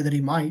venture to say that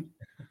he might,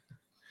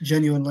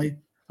 genuinely.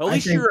 At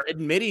least you're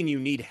admitting you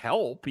need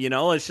help.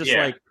 It's just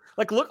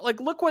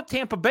look what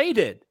Tampa Bay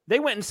did. They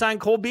went and signed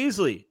Cole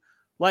Beasley.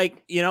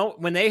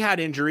 When they had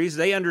injuries,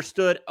 they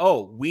understood,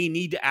 we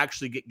need to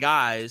actually get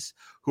guys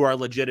who are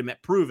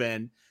legitimate,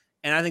 proven.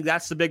 And I think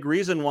that's the big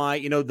reason why,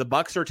 the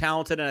Bucs are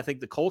talented, and I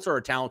think the Colts are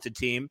a talented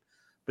team.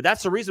 But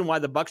that's the reason why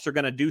the Bucs are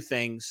going to do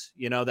things,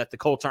 that the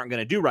Colts aren't going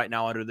to do right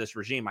now under this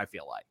regime, I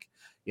feel like.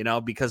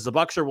 Because the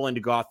Bucs are willing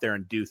to go out there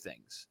and do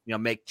things,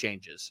 make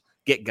changes,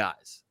 get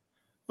guys.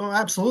 Well,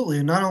 absolutely.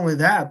 And not only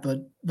that,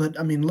 but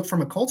I mean, look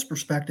from a Colts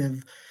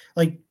perspective,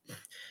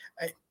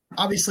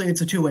 obviously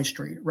it's a two-way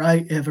street,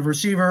 right? If a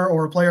receiver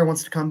or a player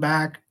wants to come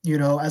back,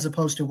 as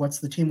opposed to what's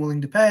the team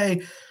willing to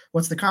pay,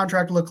 what's the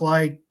contract look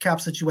like,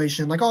 cap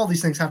situation, like all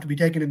these things have to be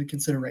taken into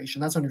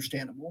consideration. That's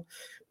understandable.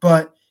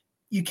 But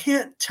you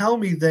can't tell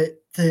me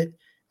that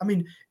I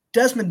mean,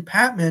 Desmond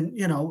Patman,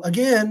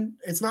 again,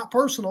 it's not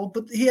personal,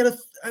 but he had a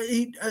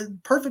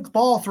perfect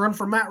ball thrown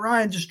from Matt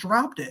Ryan, just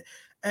dropped it.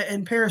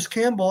 And Paris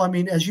Campbell, I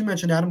mean, as you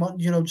mentioned, Adam,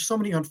 so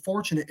many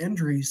unfortunate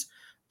injuries,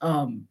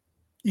 and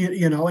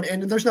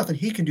there's nothing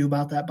he can do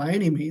about that by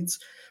any means.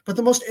 But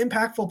the most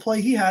impactful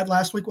play he had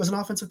last week was an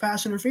offensive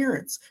pass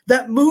interference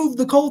that moved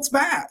the Colts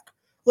back.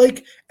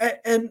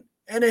 And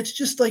it's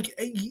just like,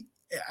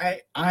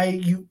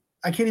 I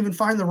can't even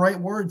find the right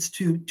words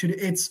to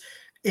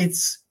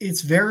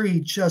it's very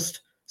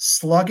just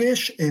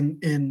sluggish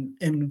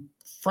and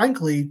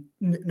frankly,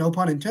 no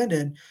pun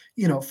intended,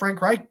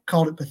 Frank Reich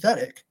called it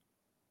pathetic.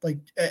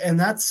 And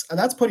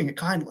that's putting it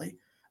kindly.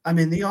 I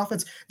mean,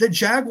 the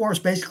Jaguars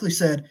basically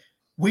said,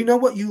 we know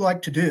what you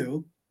like to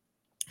do.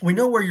 We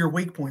know where your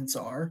weak points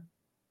are.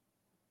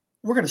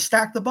 We're going to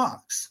stack the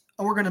box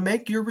and we're going to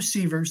make your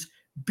receivers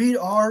beat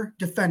our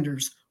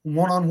defenders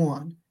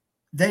one-on-one.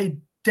 They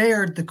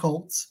dared the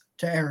Colts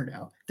to air it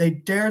out. They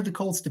dared the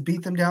Colts to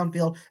beat them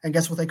downfield, and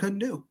guess what they couldn't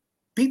do?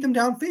 Beat them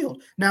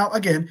downfield. Now,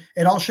 again,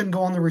 it all shouldn't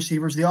go on the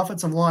receivers. The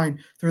offensive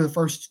line through the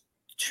first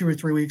 2 or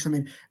 3 weeks, I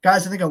mean,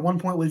 guys, I think at one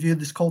point we viewed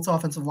this Colts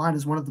offensive line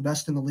as one of the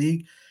best in the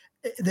league.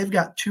 They've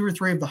got 2 or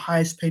 3 of the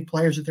highest paid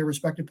players at their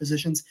respective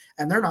positions,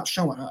 and they're not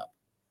showing up.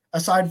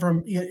 Aside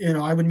from,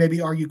 I would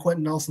maybe argue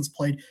Quentin Nelson's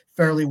played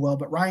fairly well,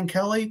 but Ryan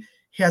Kelly,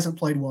 he hasn't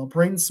played well.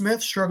 Braden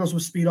Smith struggles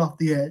with speed off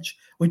the edge.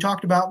 We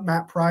talked about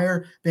Matt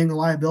Pryor being a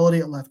liability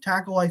at left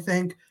tackle, I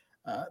think.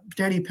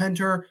 Danny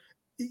Pinter,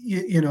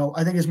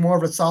 I think is more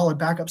of a solid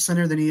backup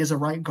center than he is a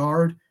right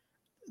guard.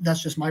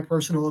 That's just my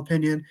personal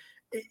opinion.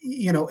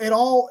 It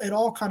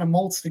all kind of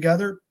molds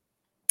together.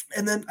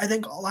 And then I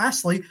think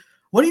lastly,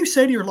 what do you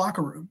say to your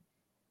locker room?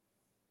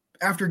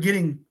 after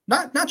getting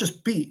not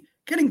just beat,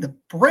 getting the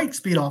brakes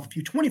beat off of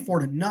you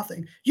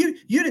 24-0. You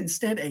didn't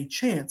stand a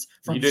chance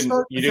from you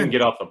didn't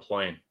get off the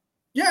plane.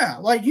 Yeah,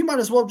 like you might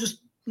as well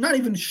just not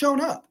even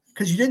shown up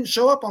because you didn't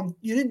show up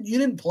you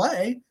didn't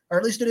play, or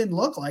at least it didn't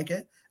look like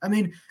it. I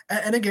mean,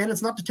 and again,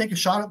 it's not to take a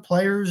shot at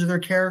players or their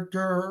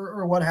character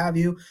or what have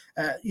you.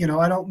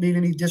 I don't mean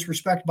any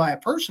disrespect by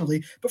it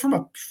personally, but from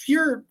a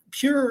pure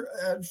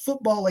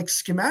football like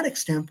schematic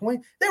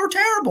standpoint, they were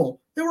terrible.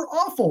 They were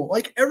awful.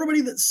 Like everybody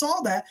that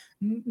saw that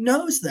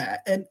knows that,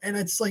 and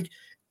it's like,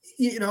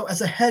 as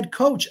a head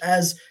coach,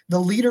 as the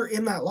leader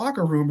in that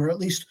locker room, or at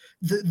least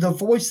the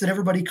voice that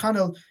everybody kind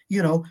of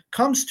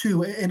comes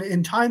to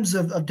in times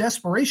of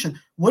desperation.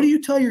 What do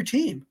you tell your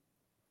team?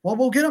 Well,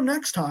 we'll get them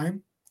next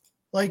time.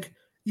 Like,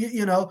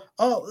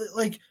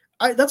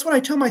 that's what I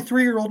tell my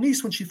 3-year-old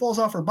niece when she falls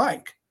off her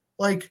bike.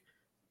 Like,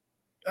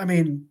 I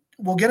mean,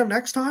 we'll get them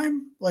next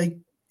time. Like,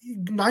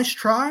 nice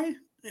try.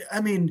 I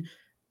mean,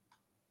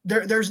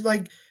 there's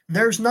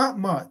not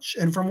much.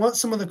 And from what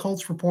some of the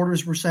Colts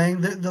reporters were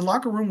saying, the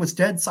locker room was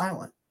dead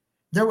silent.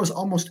 There was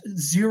almost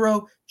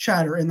zero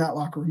chatter in that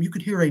locker room. You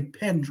could hear a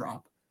pin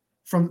drop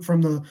from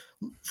the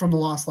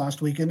loss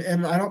last week.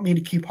 And I don't mean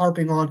to keep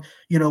harping on,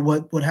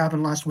 what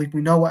happened last week.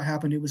 We know what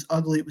happened. It was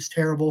ugly. It was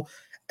terrible.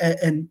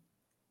 And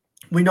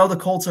we know the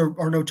Colts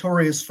are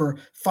notorious for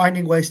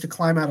finding ways to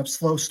climb out of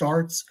slow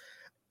starts.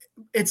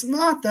 It's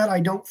not that I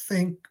don't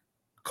think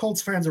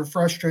Colts fans are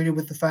frustrated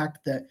with the fact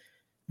that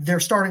they're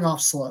starting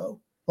off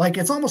slow. Like,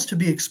 it's almost to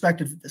be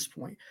expected at this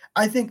point.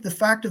 I think the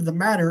fact of the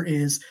matter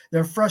is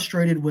they're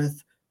frustrated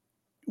with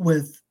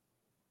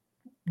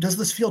does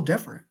this feel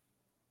different?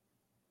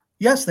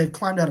 Yes, they've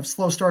climbed out of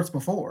slow starts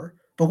before,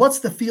 but what's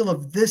the feel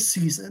of this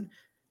season?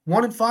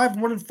 1-5,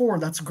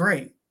 1-4, that's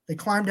great. They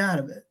climbed out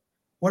of it.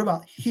 What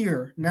about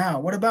here now?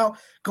 What about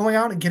going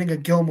out and getting a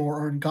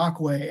Gilmore or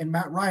Ngakoue and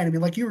Matt Ryan? I mean,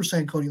 like you were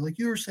saying, Cody, like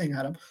you were saying,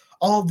 Adam,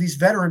 all of these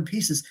veteran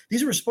pieces,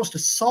 these were supposed to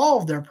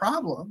solve their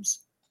problems,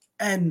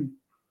 and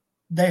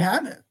they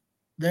haven't.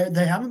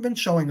 They haven't been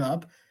showing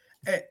up,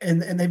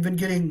 and they've been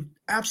getting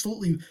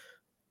absolutely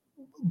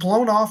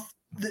blown off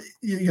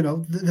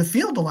the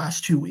field the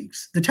last 2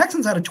 weeks. The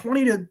Texans had a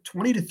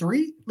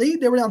 20-3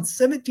 lead. They were down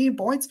 17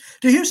 points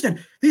to Houston.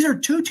 These are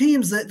two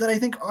teams that I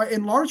think are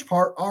in large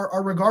part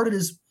are regarded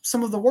as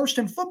some of the worst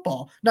in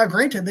football. Now,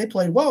 granted, they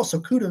played well, so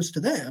kudos to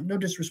them. No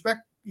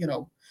disrespect,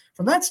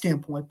 from that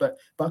standpoint. But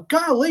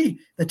golly,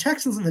 the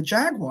Texans and the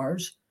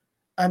Jaguars,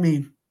 I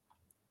mean,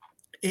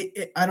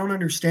 I don't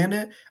understand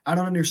it. I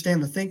don't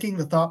understand the thinking,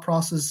 the thought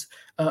process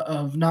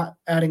of not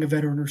adding a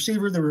veteran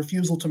receiver, the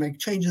refusal to make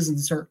changes in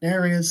certain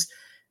areas.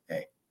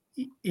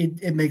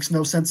 It makes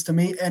no sense to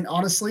me. And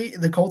honestly,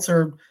 the Colts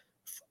are,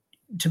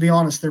 to be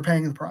honest, they're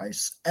paying the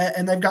price.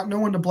 And they've got no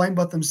one to blame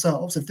but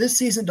themselves. If this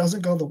season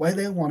doesn't go the way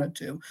they want it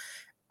to,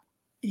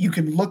 you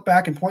can look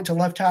back and point to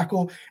left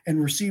tackle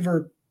and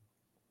receiver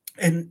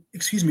and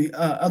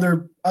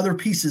other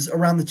pieces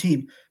around the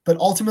team. But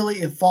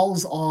ultimately, it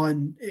falls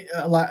on,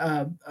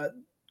 I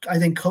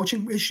think,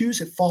 coaching issues.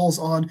 It falls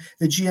on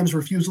the GM's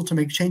refusal to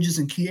make changes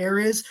in key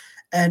areas,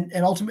 and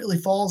ultimately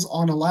falls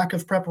on a lack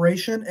of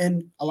preparation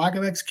and a lack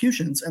of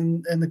executions.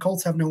 And the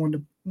Colts have no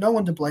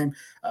one to blame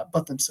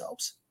but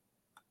themselves.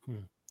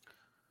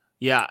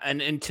 Yeah,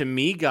 and to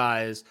me,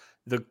 guys,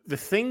 the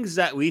things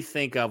that we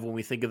think of when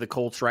we think of the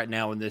Colts right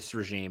now in this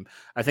regime,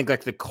 I think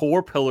like the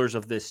core pillars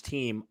of this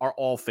team are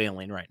all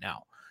failing right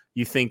now.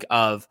 You think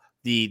of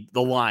the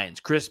lines.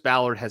 Chris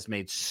Ballard has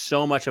made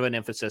so much of an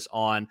emphasis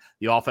on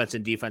the offense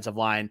and defensive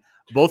line,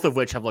 both of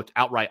which have looked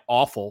outright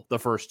awful the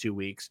first 2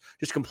 weeks,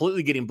 just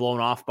completely getting blown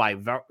off by,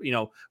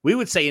 we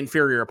would say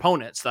inferior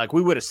opponents. Like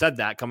we would have said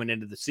that coming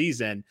into the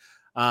season.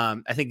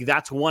 I think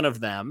that's one of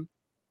them.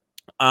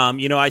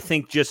 I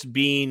think just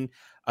being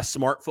a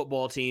smart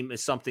football team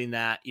is something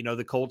that,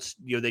 the Colts,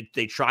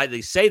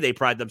 they say they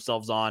pride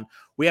themselves on.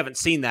 We haven't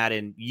seen that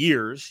in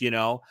years,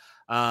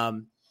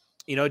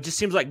 it just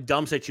seems like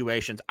dumb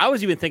situations. I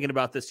was even thinking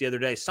about this the other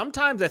day.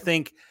 Sometimes I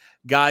think,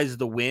 guys,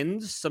 the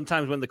wins,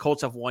 sometimes when the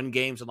Colts have won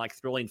games in like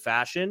thrilling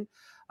fashion,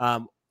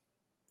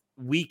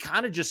 we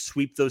kind of just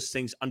sweep those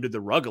things under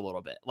the rug a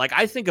little bit. Like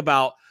I think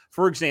about,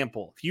 for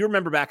example, if you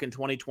remember back in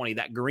 2020,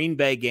 that Green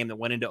Bay game that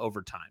went into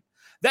overtime,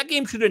 that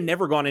game should have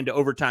never gone into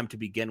overtime to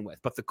begin with,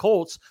 but the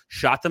Colts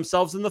shot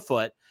themselves in the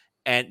foot.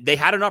 And they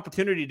had an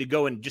opportunity to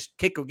go and just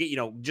kick or get,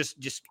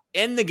 just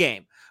end the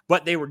game.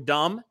 But they were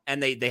dumb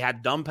and they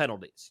had dumb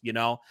penalties,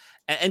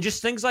 and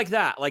just things like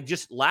that, like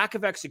just lack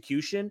of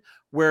execution,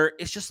 where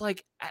it's just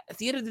like at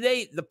the end of the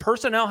day, the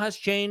personnel has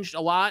changed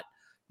a lot.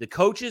 The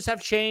coaches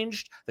have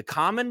changed. The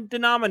common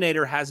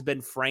denominator has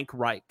been Frank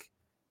Reich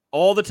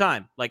all the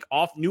time, like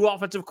new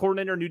offensive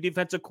coordinator, new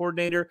defensive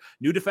coordinator,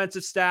 new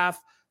defensive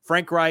staff,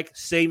 Frank Reich,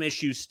 same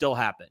issues still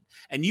happen.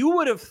 And you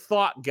would have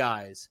thought,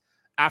 guys,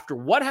 after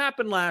what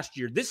happened last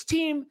year, this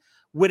team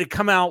would have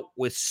come out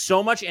with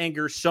so much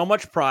anger, so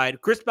much pride.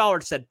 Chris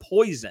Ballard said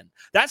poison.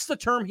 That's the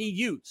term he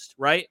used,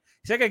 right?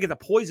 He said, I got to get the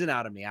poison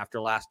out of me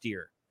after last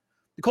year.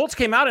 The Colts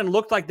came out and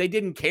looked like they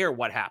didn't care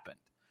what happened.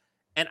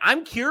 And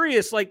I'm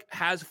curious, like,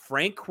 has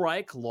Frank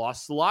Reich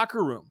lost the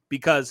locker room?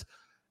 Because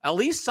at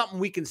least something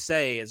we can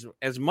say is,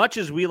 as much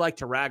as we like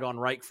to rag on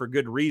Reich for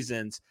good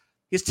reasons,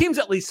 his teams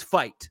at least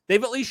fight.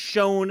 They've at least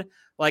shown,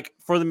 like,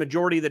 for the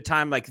majority of the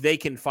time, like, they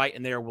can fight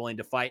and they are willing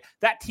to fight.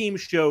 That team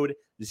showed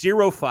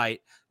zero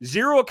fight,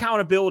 zero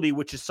accountability,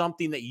 which is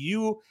something that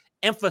you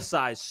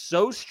emphasize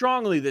so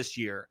strongly this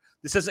year.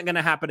 This isn't going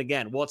to happen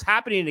again. Well, it's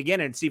happening again,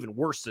 and it's even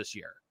worse this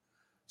year.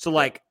 So,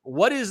 like,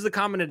 what is the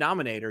common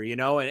denominator, you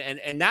know?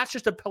 And that's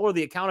just a pillar,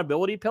 the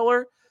accountability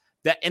pillar,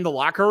 that in the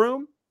locker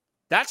room,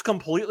 that's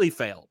completely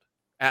failed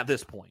at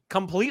this point.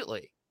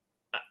 Completely.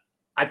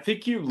 I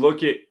think you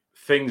look at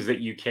things that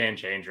you can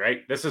change,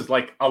 right? This is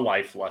like a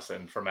life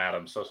lesson from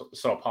Adam. So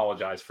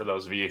apologize for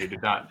those of you who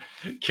did not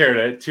care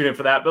to tune in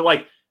for that. But,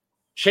 like,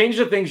 change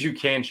the things you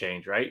can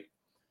change, right?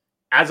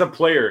 As a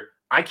player,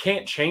 I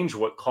can't change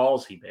what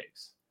calls he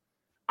makes.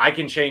 I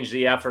can change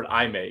the effort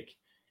I make.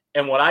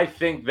 And what I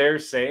think they're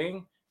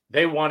saying,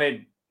 they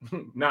wanted,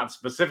 not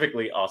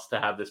specifically us to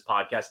have this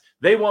podcast,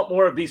 they want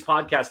more of these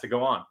podcasts to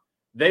go on.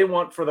 They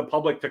want for the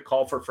public to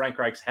call for Frank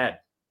Reich's head.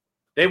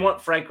 They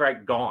want Frank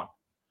Reich gone.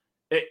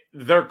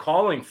 They're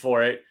calling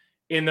for it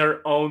in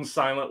their own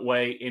silent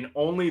way, in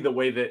only the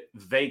way that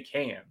they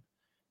can,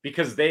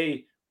 because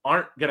they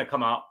aren't going to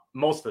come out,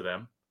 most of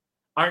them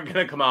aren't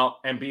going to come out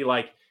and be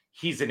like,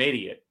 he's an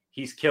idiot,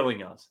 he's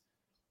killing us.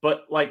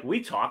 But, like,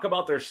 we talk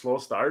about their slow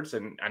starts,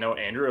 and I know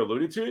Andrew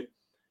alluded to it.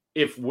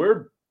 If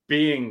we're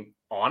being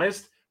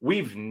honest,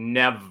 we've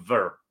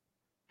never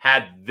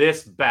had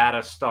this bad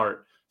a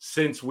start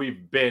since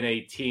we've been a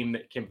team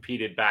that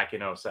competed back in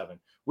 2007.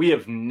 We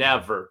have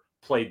never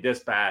played this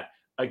bad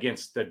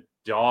against the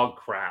dog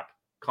crap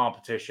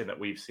competition that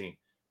we've seen.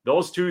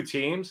 Those two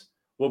teams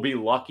will be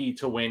lucky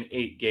to win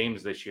 8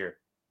 games this year.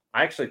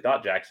 I actually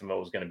thought Jacksonville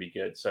was going to be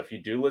good. So if you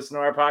do listen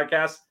to our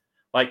podcast,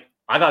 like,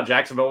 I thought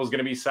Jacksonville was going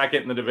to be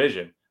second in the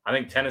division. I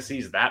think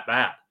Tennessee's that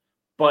bad.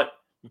 But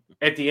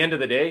at the end of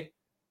the day,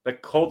 the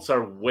Colts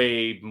are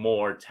way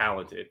more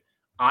talented.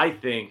 I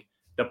think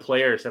the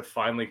players have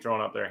finally thrown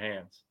up their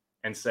hands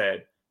and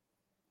said,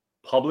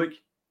 public,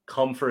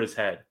 come for his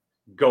head.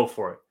 Go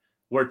for it.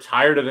 We're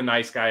tired of the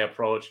nice guy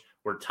approach.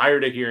 We're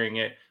tired of hearing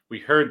it. We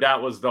heard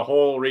that was the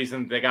whole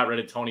reason they got rid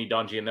of Tony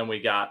Dungy, and then we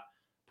got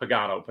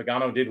Pagano.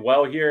 Pagano did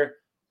well here.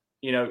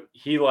 You know,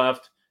 he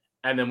left,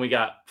 and then we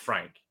got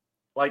Frank.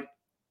 Like,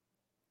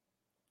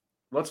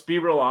 let's be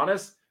real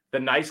honest. The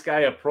nice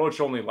guy approach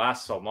only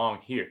lasts so long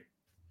here.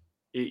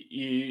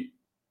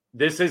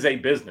 This is a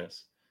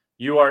business.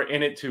 You are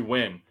in it to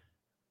win.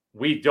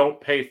 We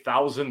don't pay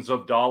thousands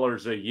of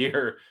dollars a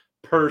year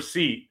per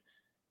seat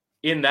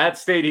in that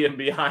stadium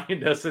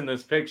behind us in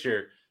this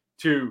picture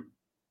to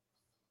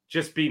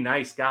just be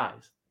nice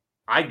guys.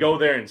 I go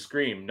there and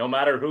scream, no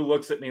matter who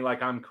looks at me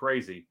like I'm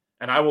crazy.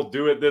 And I will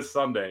do it this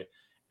Sunday.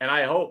 And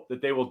I hope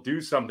that they will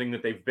do something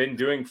that they've been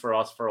doing for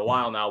us for a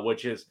while now,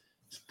 which is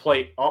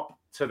play up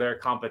to their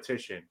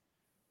competition.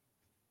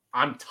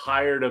 I'm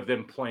tired of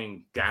them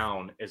playing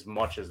down as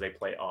much as they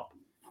play up.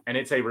 And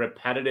it's a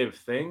repetitive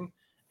thing.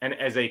 And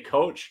as a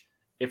coach,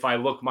 if I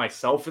look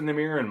myself in the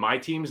mirror and my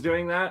team's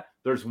doing that,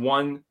 there's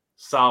one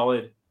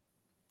solid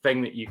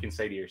thing that you can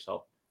say to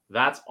yourself.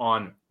 That's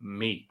on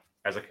me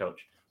as a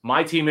coach.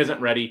 My team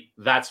isn't ready.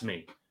 That's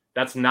me.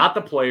 That's not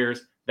the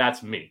players.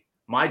 That's me.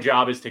 My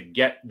job is to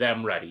get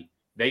them ready.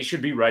 They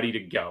should be ready to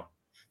go.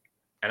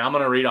 And I'm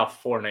going to read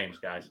off 4 names,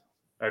 guys.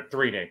 Or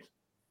 3 names.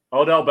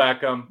 Odell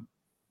Beckham,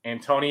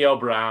 Antonio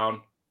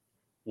Brown,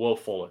 Will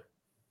Fuller.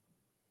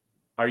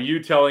 Are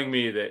you telling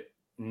me that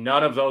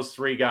none of those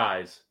 3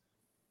 guys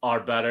are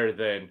better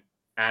than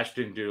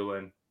Ashton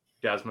Dulin,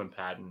 Desmond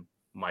Patton,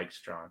 Mike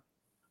Strachan?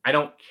 I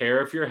don't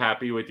care if you're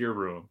happy with your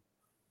room.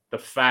 The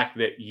fact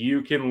that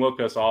you can look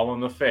us all in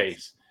the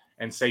face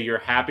and say you're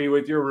happy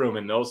with your room,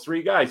 and those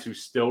 3 guys who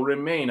still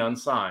remain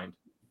unsigned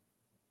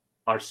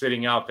are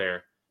sitting out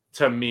there,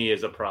 to me,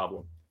 is a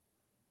problem.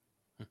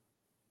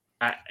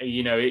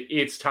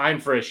 It's time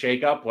for a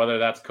shakeup, whether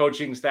that's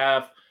coaching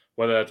staff,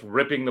 whether that's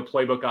ripping the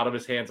playbook out of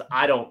his hands.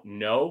 I don't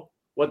know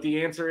what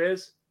the answer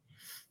is,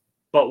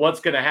 but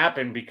what's going to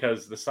happen,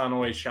 because the sun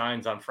always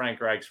shines on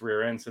Frank Reich's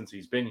rear end since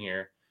he's been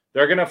here,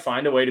 they're going to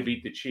find a way to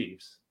beat the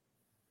Chiefs.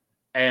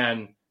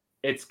 And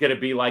it's going to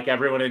be like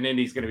everyone in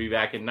Indy's going to be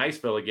back in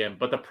Niceville again.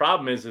 But the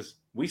problem is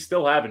we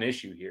still have an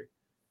issue here.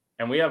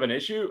 And we have an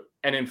issue.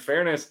 And in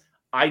fairness,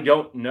 I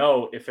don't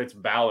know if it's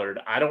Ballard.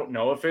 I don't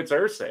know if it's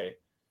Irsay.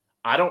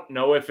 I don't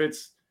know if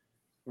it's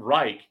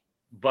Reich.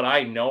 But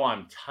I know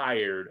I'm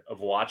tired of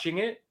watching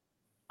it.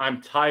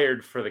 I'm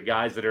tired for the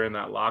guys that are in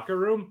that locker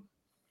room.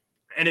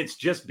 And it's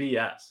just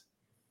BS.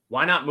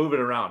 Why not move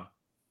it around?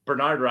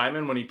 Bernard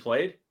Ryman, when he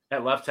played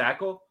at left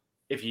tackle,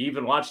 if you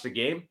even watched the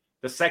game,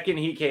 the second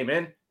he came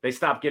in, they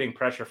stopped getting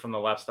pressure from the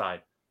left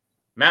side.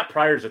 Matt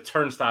Pryor's a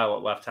turnstile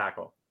at left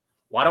tackle.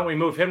 Why don't we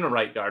move him to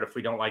right guard if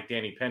we don't like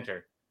Danny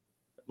Pinter?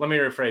 Let me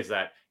rephrase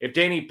that. If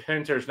Danny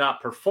Pinter's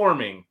not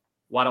performing,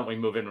 why don't we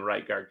move him to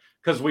right guard?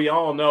 Because we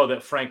all know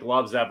that Frank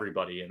loves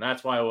everybody, and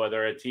that's why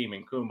they're a team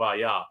in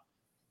Kumbaya.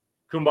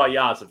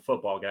 Kumbaya is in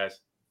football, guys.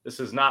 This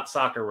is not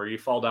soccer where you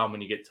fall down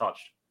when you get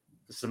touched.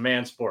 This is a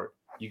man sport.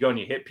 You go and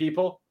you hit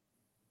people.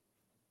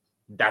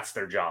 That's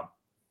their job.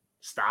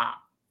 Stop.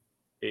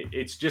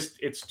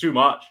 It's too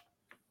much.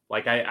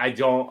 Like, I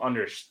don't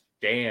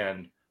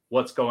understand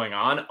what's going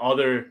on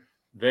other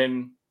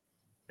than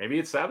maybe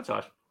it's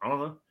sabotage. I don't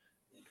know.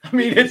 I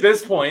mean, at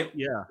this point.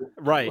 Yeah,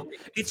 right.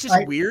 It's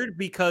just weird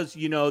because,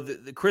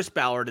 the Chris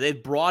Ballard,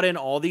 they've brought in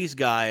all these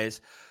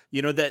guys,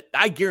 that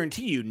I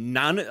guarantee you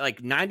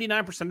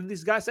 99% of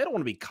these guys, they don't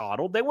want to be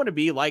coddled. They want to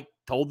be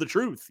told the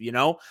truth.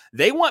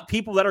 They want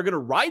people that are going to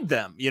ride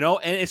them,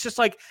 and it's just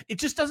it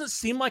just doesn't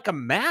seem like a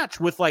match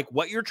with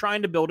what you're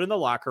trying to build in the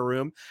locker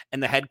room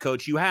and the head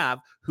coach you have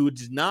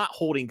who's not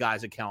holding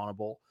guys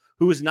accountable,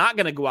 who is not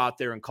going to go out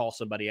there and call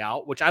somebody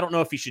out, which I don't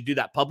know if you should do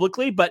that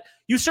publicly, but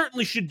you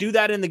certainly should do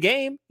that in the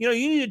game. You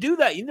need to do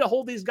that. You need to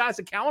hold these guys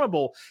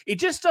accountable. It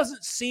just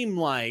doesn't seem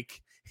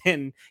like,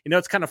 and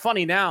it's kind of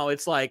funny now.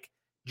 It's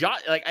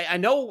I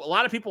know a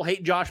lot of people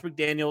hate Josh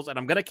McDaniels, and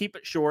I'm going to keep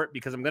it short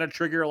because I'm going to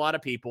trigger a lot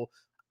of people.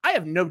 I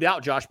have no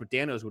doubt Josh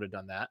McDaniels would have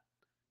done that.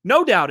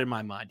 No doubt in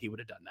my mind he would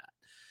have done that.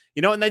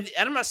 And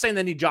I'm not saying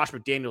they need Josh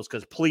McDaniels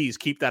because please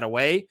keep that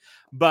away,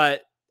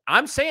 but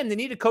I'm saying they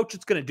need a coach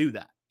that's going to do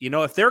that.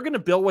 If they're going to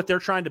build what they're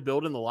trying to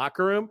build in the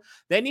locker room,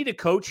 they need a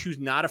coach who's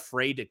not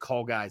afraid to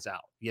call guys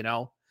out.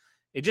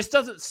 It just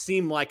doesn't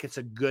seem like it's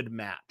a good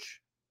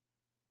match.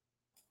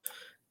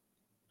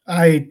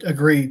 I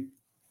agree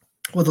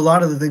with a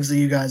lot of the things that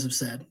you guys have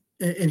said.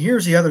 And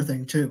here's the other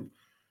thing too.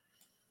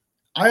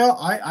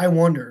 I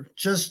wonder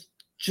just,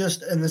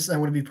 and this, I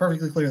want to be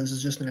perfectly clear. This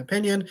is just an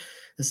opinion.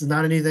 This is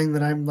not anything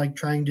that I'm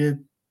trying to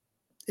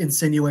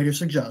insinuate or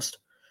suggest.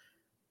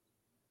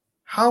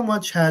 How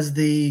much has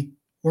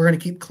we're going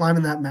to keep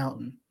climbing that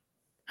mountain?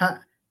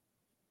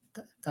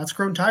 That's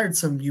grown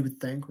tiresome, you would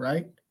think,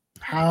 right?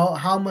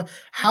 How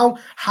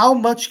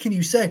much can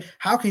you say?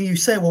 How can you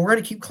say, well, we're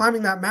going to keep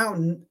climbing that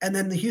mountain, and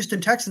then the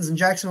Houston Texans and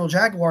Jacksonville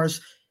Jaguars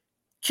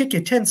kick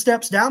you 10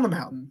 steps down the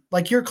mountain?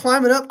 You're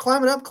climbing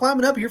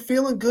up. You're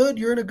feeling good.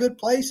 You're in a good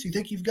place. You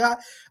think you've got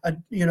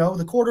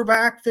the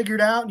quarterback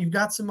figured out, and you've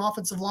got some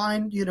offensive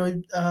line.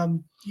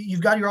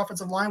 You've got your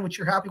offensive line, which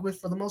you're happy with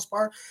for the most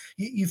part.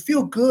 You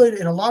feel good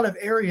in a lot of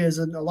areas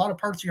and a lot of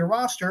parts of your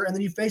roster, and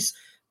then you face,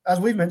 as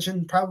we've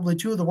mentioned, probably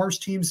two of the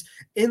worst teams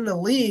in the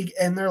league,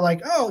 and they're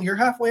like, "Oh, you're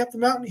halfway up the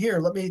mountain here.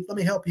 Let me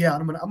help you out.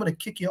 I'm gonna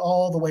kick you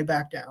all the way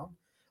back down."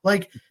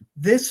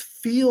 This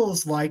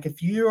feels like,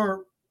 if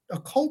you're a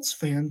Colts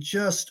fan,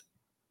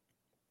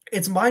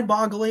 it's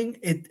mind-boggling.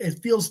 It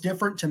feels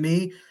different to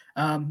me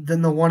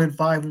than the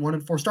 1-5 and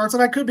 1-4 starts,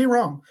 and I could be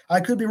wrong.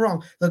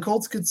 The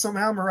Colts could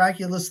somehow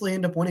miraculously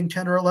end up winning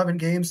 10 or 11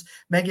 games,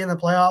 making the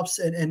playoffs,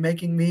 and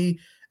making me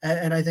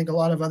and I think a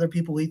lot of other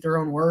people eat their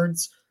own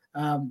words.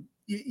 But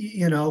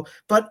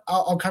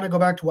I'll kind of go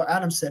back to what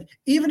Adam said.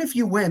 Even if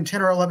you win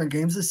 10 or 11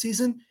 games this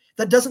season,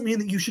 that doesn't mean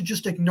that you should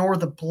just ignore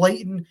the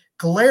blatant,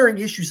 glaring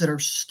issues that are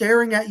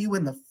staring at you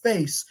in the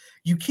face.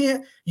 You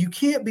can't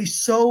be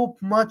so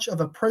much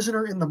of a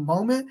prisoner in the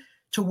moment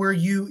to where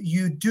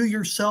you do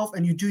yourself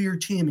and you do your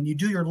team and you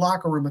do your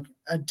locker room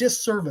a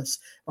disservice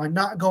by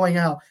not going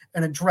out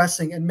and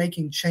addressing and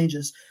making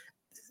changes.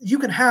 You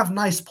can have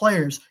nice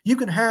players. You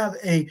can have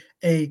a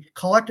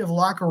collective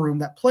locker room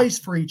that plays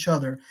for each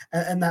other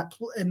and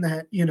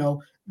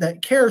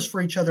that cares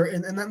for each other,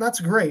 and that's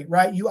great,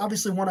 right? You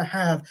obviously want to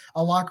have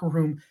a locker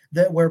room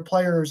where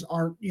players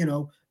aren't,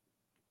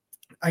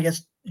 I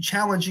guess,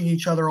 challenging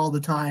each other all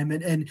the time,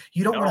 and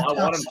you don't want to.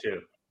 I want them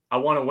to. I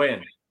want to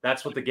win.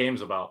 That's what the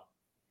game's about.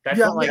 That's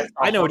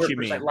I know what you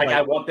mean.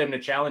 I want them to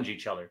challenge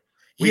each other.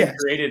 We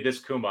created this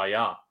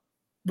kumbaya.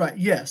 Right.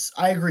 Yes,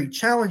 I agree.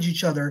 Challenge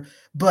each other,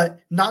 but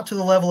not to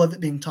the level of it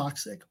being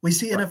toxic. We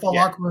see NFL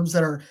locker rooms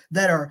that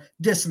are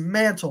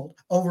dismantled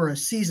over a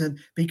season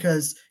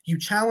because you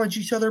challenge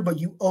each other, but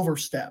you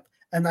overstep.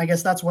 And I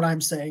guess that's what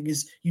I'm saying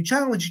is you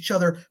challenge each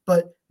other,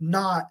 but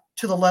not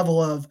to the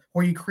level of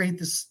where you create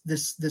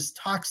this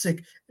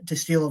toxic, to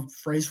steal a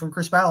phrase from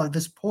Chris Ballard,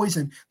 this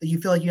poison that you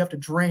feel like you have to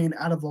drain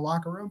out of the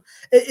locker room.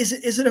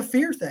 Is it a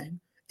fear thing?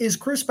 Is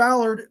Chris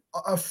Ballard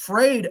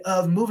afraid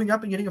of moving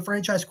up and getting a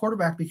franchise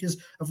quarterback because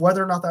of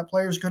whether or not that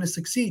player is going to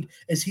succeed?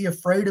 Is he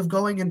afraid of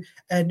going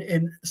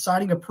and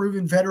signing a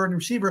proven veteran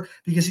receiver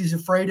because he's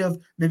afraid of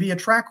maybe a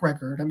track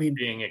record? I mean,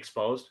 being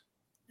exposed.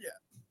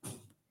 Yeah.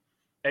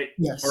 Hey,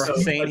 yes.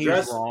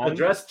 So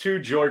address to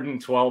Jordan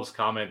 12's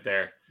comment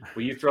there.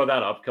 Will you throw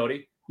that up,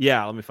 Cody?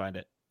 Yeah, let me find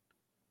it.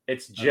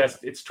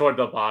 It's toward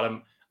the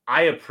bottom.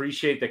 I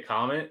appreciate the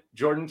comment,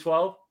 Jordan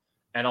 12,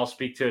 and I'll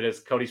speak to it as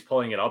Cody's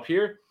pulling it up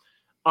here.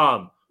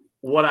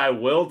 What I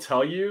will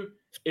tell you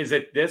is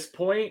at this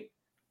point,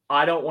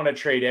 I don't want to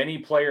trade any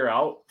player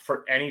out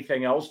for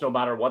anything else, no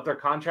matter what their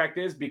contract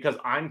is, because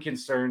I'm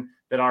concerned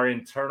that our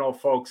internal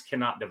folks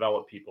cannot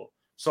develop people.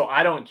 So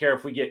I don't care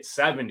if we get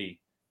 70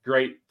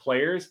 great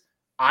players.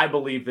 I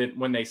believe that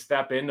when they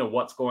step into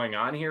what's going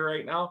on here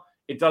right now,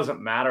 it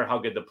doesn't matter how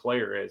good the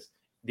player is.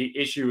 The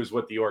issue is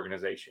with the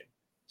organization.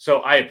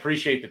 So I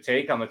appreciate the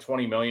take on the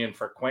 $20 million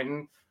for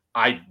Quentin.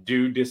 I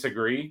do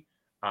disagree.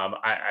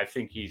 I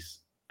think he's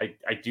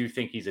I do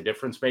think he's a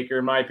difference maker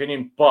in my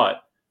opinion,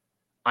 but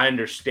I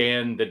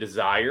understand the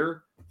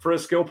desire for a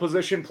skill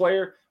position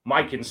player.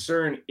 My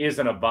concern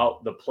isn't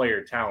about the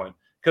player talent,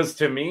 because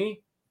to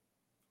me,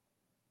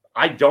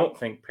 I don't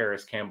think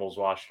Paris Campbell's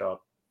washed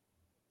up.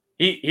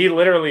 He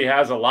literally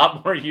has a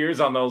lot more years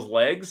on those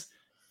legs.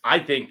 I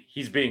think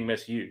he's being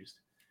misused.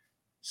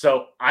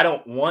 So I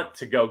don't want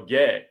to go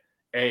get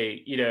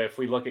if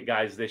we look at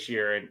guys this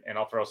year, and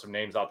I'll throw some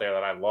names out there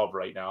that I love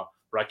right now,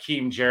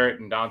 Raheem Jarrett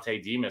and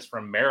Dante Demas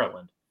from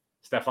Maryland,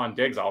 Stephon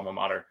Diggs' alma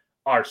mater,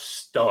 are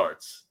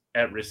studs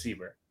at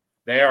receiver.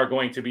 They are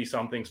going to be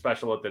something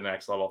special at the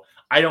next level.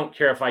 I don't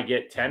care if I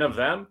get 10 of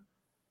them,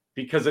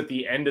 because at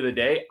the end of the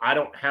day, I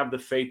don't have the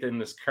faith in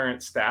this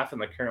current staff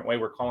and the current way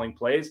we're calling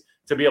plays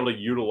to be able to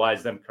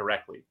utilize them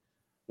correctly.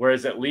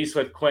 Whereas at least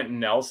with Quentin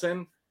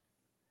Nelson,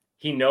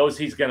 he knows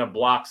he's going to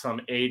block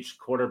some aged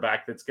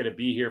quarterback that's going to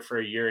be here for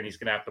a year, and he's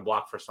going to have to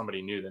block for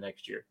somebody new the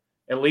next year.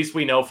 At least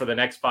we know for the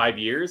next 5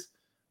 years,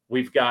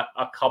 we've got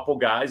a couple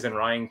guys in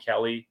Ryan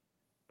Kelly,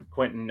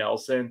 Quentin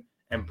Nelson,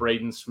 and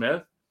Braden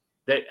Smith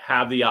that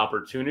have the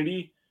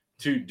opportunity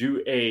to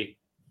do a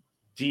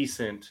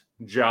decent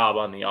job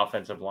on the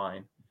offensive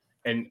line.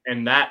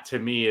 And that to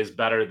me is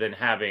better than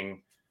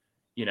having,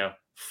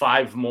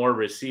 5 more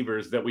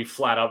receivers that we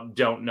flat out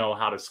don't know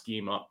how to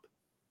scheme up.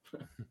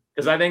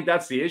 Because I think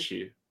that's the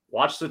issue.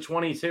 Watch the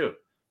 22.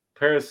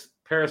 Paris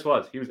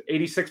he was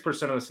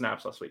 86% of the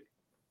snaps last week.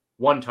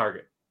 1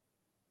 target.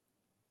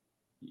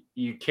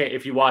 You can't,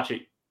 if you watch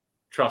it,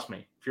 trust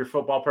me, if you're a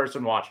football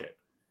person, watch it.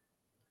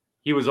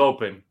 He was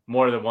open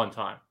more than 1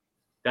 time.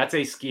 That's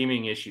a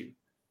scheming issue.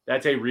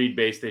 That's a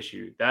read-based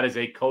issue. That is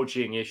a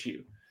coaching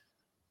issue.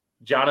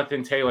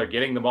 Jonathan Taylor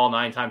getting the ball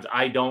 9 times.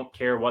 I don't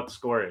care what the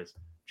score is.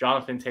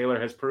 Jonathan Taylor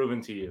has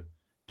proven to you,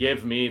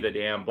 give me the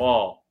damn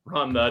ball.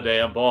 Run the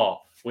damn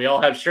ball. We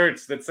all have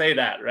shirts that say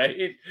that,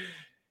 right?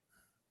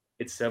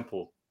 It's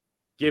simple.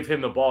 Give him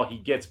the ball. He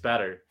gets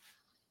better.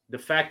 The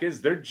fact is,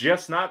 they're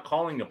just not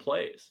calling the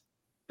plays.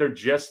 They're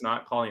just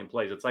not calling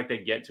plays. It's like they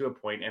get to a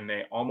point and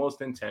they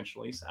almost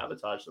intentionally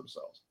sabotage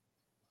themselves.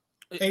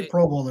 8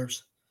 Pro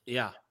Bowlers.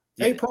 Yeah.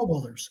 8 Pro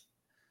Bowlers.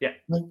 Yeah.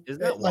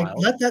 Isn't that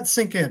wild? Let that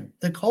sink in.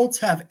 The Colts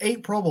have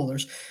 8 Pro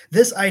Bowlers.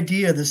 This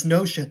idea, this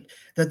notion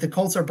that the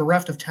Colts are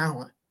bereft of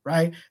talent,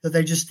 right? That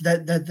they just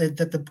that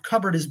the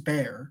cupboard is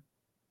bare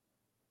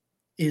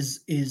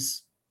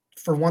is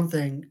for one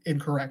thing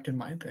incorrect in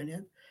my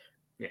opinion.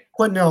 Yeah.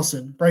 Quentin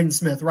Nelson, Braden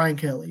Smith, Ryan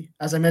Kelly,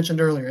 as I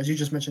mentioned earlier, as you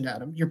just mentioned,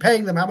 Adam, you're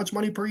paying them how much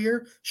money per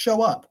year?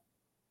 Show up,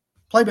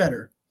 play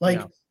better.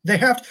 They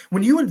have to,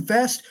 when you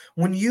invest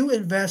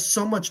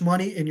so much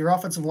money in your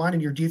offensive line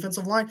and your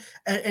defensive line,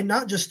 and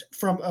not just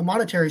from a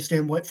monetary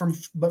standpoint,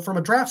 but from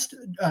a draft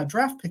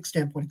pick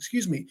standpoint,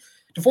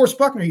 DeForest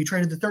Buckner, you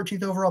traded the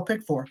 13th overall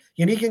pick for.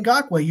 Yannick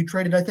Ngakoue, you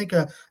traded, I think,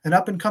 an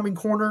up-and-coming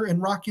corner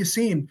in Rock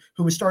Ya-Sin,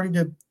 who was starting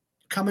to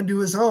come into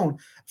his own.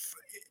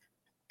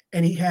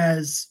 And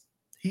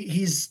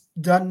he's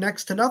done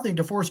next to nothing.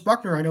 DeForest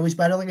Buckner, I know he's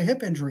battling a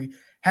hip injury,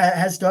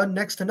 has done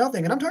next to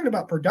nothing. And I'm talking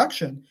about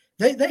production.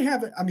 They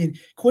have it. I mean,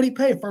 Kwity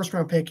Paye,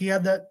 first-round pick, he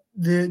had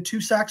the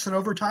 2 sacks in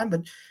overtime, but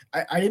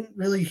I didn't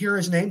really hear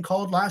his name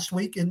called last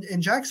week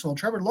in Jacksonville.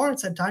 Trevor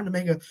Lawrence had time to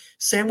make a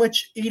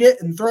sandwich, eat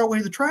it, and throw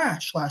away the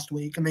trash last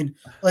week. I mean,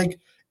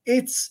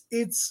 it's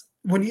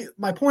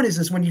my point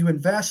is when you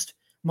invest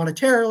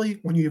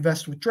monetarily, when you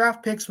invest with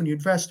draft picks, when you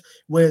invest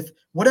with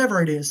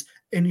whatever it is,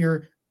 and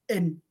you're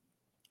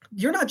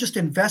not just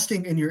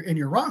investing in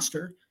your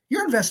roster,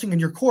 you're investing in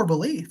your core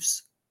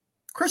beliefs.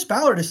 Chris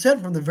Ballard has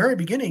said from the very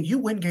beginning, you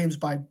win games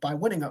by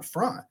winning up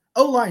front.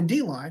 O-line,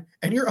 D-line,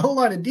 and your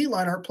O-line and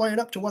D-line aren't playing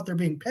up to what they're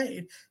being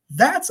paid.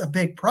 That's a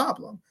big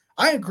problem.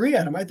 I agree,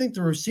 Adam. I think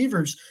the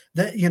receivers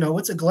that,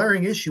 it's a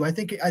glaring issue. I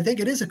think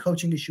it is a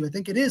coaching issue. I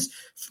think it is,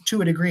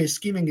 to a degree, a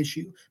scheming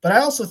issue. But I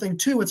also think,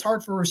 too, it's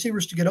hard for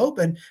receivers to get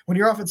open when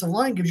your offensive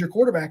line gives your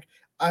quarterback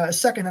a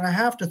second and a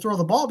half to throw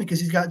the ball because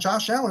he's got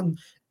Josh Allen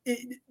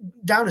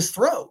down his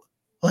throat,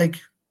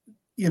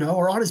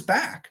 or on his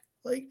back.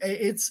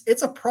 It's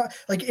a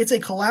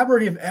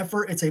collaborative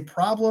effort. It's a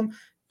problem,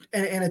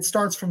 and it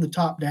starts from the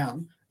top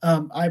down.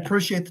 I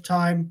appreciate the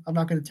time. I'm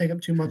not going to take up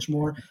too much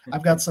more.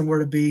 I've got somewhere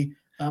to be.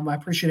 I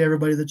appreciate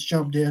everybody that's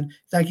jumped in.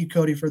 Thank you,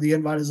 Cody, for the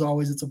invite as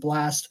always. It's a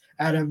blast.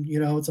 Adam,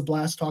 it's a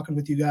blast talking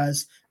with you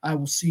guys. I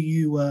will see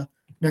you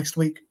next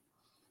week.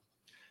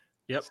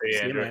 Yep. See you,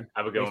 Andrew. man.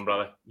 Have a good one,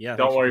 brother. Yeah.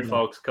 Don't worry,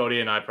 folks.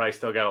 Cody and I probably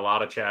still got a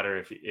lot of chatter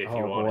if you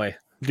want. Boy.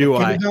 Do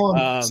Keep I? it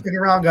going. Stick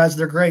around, guys.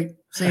 They're great.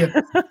 See you.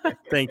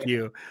 Thank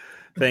you.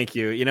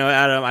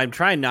 Adam, I'm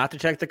trying not to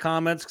check the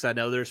comments because I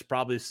know there's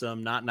probably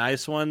some not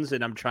nice ones,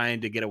 and I'm trying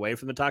to get away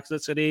from the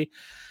toxicity.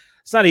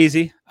 It's not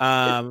easy.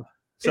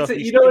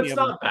 It's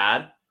not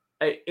bad.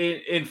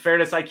 In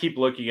fairness, I keep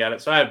looking at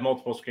it. So I have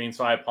multiple screens,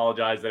 so I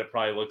apologize that it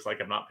probably looks like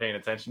I'm not paying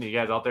attention to you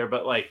guys out there.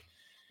 But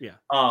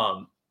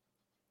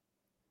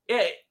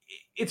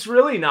it's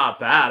really not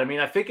bad. I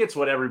mean, I think it's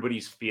what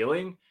everybody's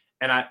feeling,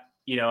 and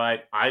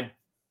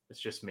it's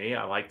just me.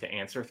 I like to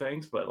answer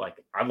things, but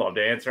I'd love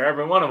to answer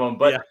every one of them.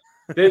 But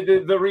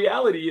the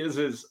reality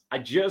is I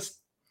just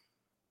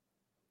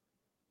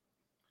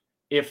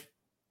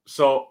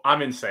So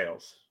I'm in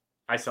sales.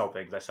 I sell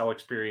things. I sell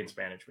experience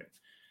management.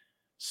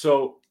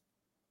 So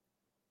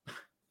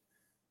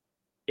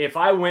if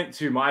I went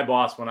to my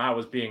boss when I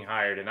was being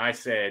hired and I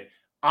said,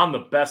 I'm the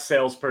best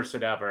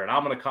salesperson ever, and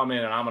I'm going to come in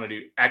and I'm going to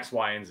do X,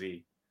 Y, and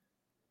Z.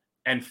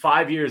 And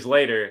 5 years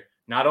later,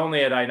 not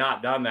only had I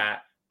not done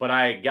that, but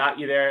I got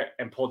you there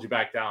and pulled you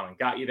back down and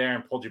got you there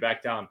and pulled you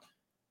back down.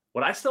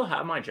 Would I still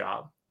have my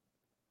job?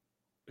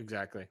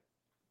 Exactly.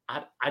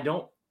 I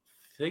don't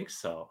think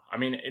so. I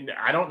mean,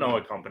 I don't know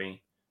a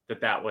company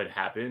that would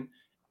happen.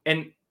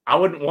 And I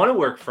wouldn't want to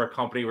work for a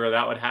company where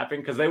that would happen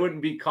because they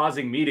wouldn't be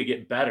causing me to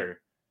get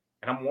better.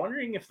 And I'm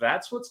wondering if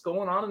that's what's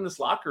going on in this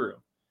locker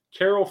room.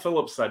 Carol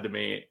Phillips said to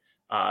me,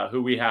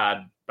 who we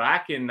had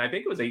back in, I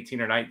think it was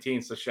 18 or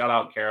 19. So shout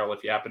out, Carol,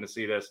 if you happen to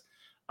see this.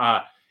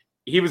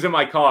 He was in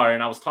my car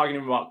and I was talking to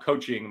him about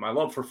coaching, my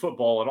love for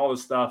football and all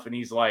this stuff. And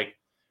he's like,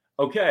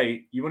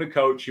 okay, you want to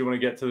coach, you want to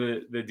get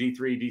to the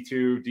D3,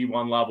 D2,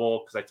 D1 level.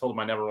 Because I told him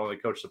I never wanted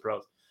to coach the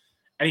pros.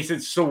 And he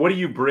said, so what do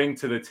you bring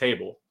to the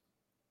table?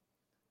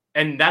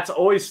 And that's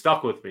always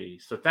stuck with me.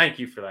 So thank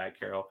you for that,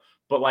 Carol.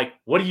 But like,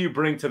 what do you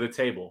bring to the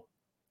table?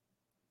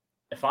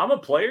 If I'm a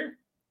player,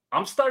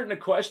 I'm starting to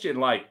question,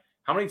 like,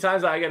 how many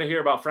times I got to hear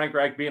about Frank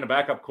Reich being a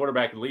backup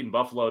quarterback and leading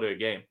Buffalo to a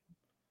game?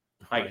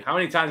 Like, how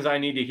many times I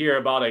need to hear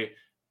about a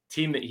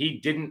team that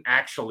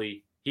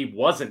he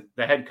wasn't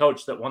the head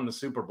coach that won the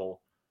Super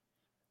Bowl?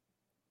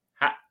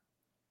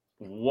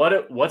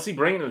 What's he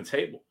bringing to the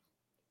table?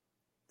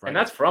 Right. And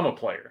that's from a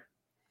player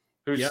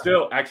who's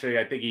still, actually,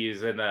 I think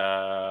he's in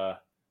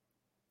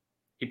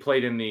he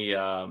played in the,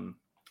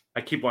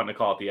 I keep wanting to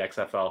call it the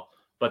XFL,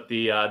 but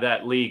the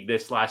that league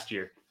this last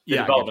year, the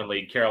development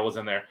league. Carol was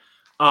in there.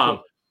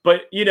 Cool.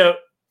 But,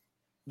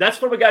 that's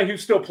from a guy who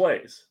still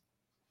plays.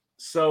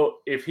 So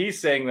if he's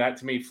saying that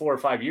to me 4 or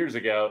 5 years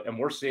ago and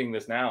we're seeing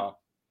this now,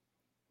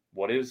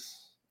 I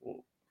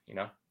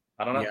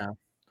don't know. Yeah.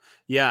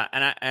 Yeah.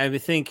 And I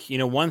think,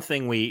 one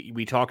thing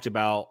we talked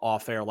about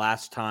off air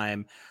last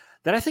time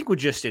that I think would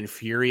just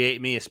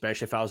infuriate me,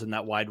 especially if I was in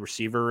that wide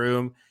receiver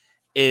room,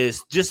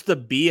 is just the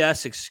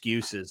BS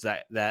excuses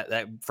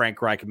that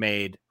Frank Reich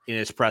made in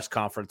his press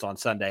conference on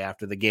Sunday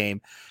after the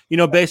game,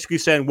 basically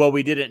saying, well,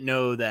 we didn't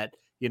know that,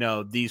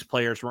 these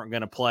players weren't going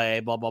to play,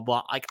 blah, blah,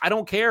 blah. Like, I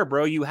don't care,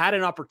 bro. You had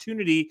an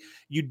opportunity.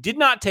 You did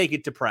not take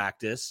it to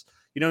practice,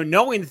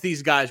 knowing that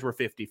these guys were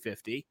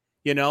 50-50,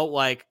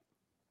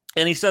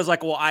 and he says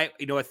like, well, I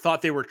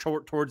thought they were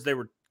towards they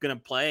were going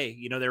to play,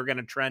 they were going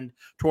to trend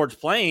towards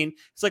playing.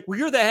 It's like, well,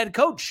 you're the head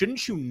coach.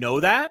 Shouldn't you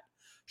know that?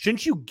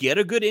 Shouldn't you get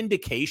a good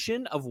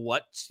indication of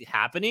what's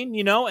happening,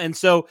 And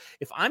so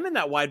if I'm in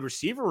that wide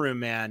receiver room,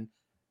 man,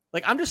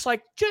 like, I'm just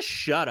like, just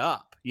shut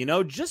up,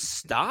 just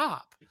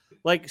stop.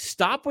 Like,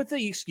 stop with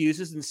the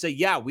excuses and say,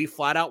 yeah, we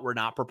flat out were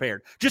not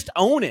prepared. Just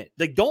own it.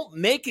 Like, don't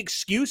make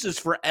excuses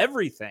for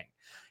everything.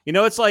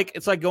 It's like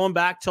going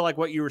back to like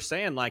what you were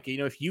saying, like,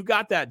 if you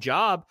got that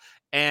job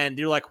and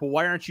you're like, well,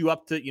 why aren't you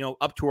up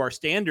to our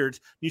standards?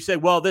 You say,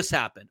 well, this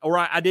happened, or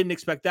I didn't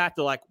expect that.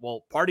 To like,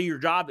 well, part of your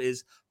job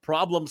is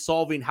problem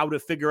solving, how to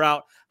figure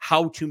out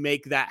how to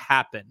make that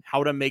happen,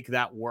 how to make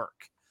that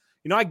work.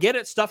 I get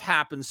it. Stuff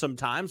happens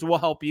sometimes. We'll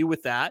help you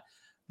with that.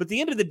 But at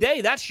the end of the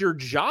day, that's your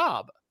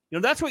job.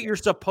 That's what you're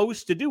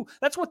supposed to do.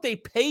 That's what they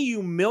pay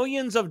you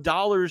millions of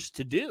dollars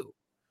to do.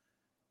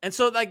 And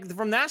so, like,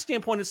 from that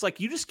standpoint, it's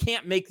like, you just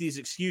can't make these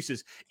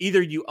excuses.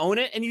 Either you own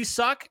it and you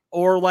suck,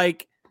 or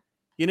like,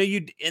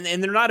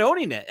 and they're not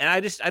owning it. And I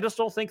just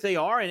don't think they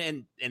are.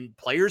 And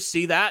players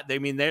see that.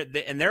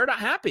 They're not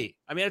happy.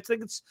 I mean, I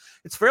think it's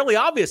fairly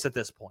obvious at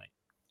this point.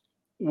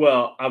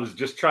 Well, I was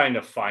just trying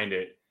to find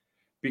it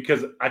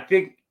because I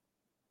think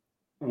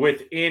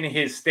within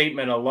his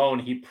statement alone,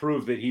 he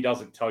proved that he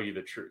doesn't tell you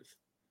the truth.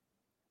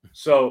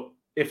 So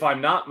if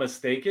I'm not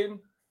mistaken,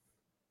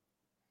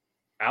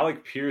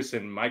 Alec Pierce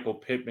and Michael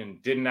Pittman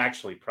didn't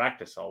actually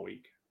practice all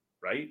week,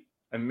 right?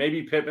 And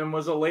maybe Pittman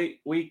was a late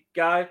week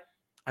guy.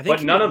 I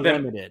think none of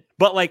them limited.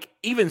 But like,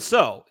 even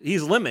so,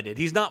 he's limited.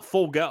 He's not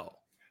full go.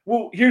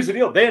 Well, here's the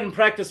deal. They didn't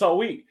practice all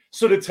week.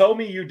 So to tell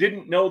me you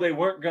didn't know they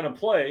weren't going to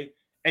play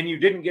and you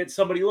didn't get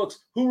somebody looks,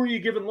 who were you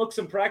giving looks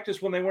in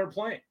practice when they weren't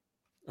playing?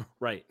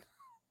 Right.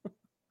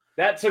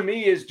 That to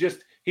me is just,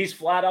 he's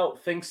flat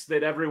out thinks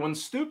that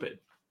everyone's stupid.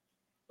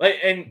 Like,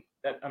 and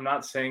I'm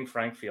not saying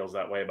Frank feels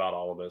that way about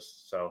all of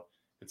this. So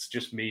it's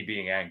just me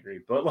being angry.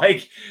 But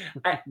like,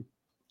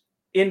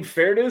 in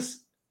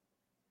fairness,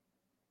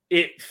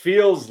 it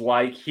feels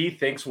like he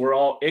thinks we're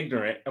all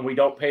ignorant and we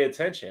don't pay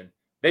attention.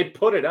 They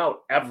put it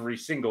out every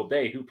single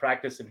day who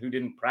practiced and who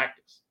didn't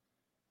practice.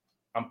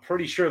 I'm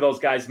pretty sure those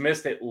guys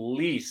missed at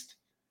least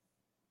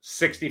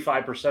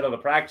 65% of the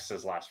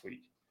practices last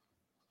week.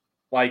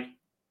 Like,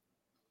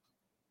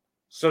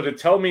 so to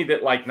tell me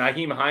that like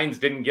Nyheim Hines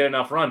didn't get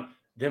enough run,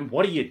 then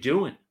what are you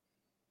doing?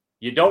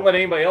 You don't let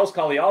anybody else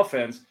call the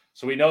offense.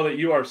 So we know that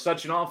you are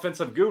such an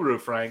offensive guru,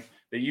 Frank,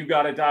 that you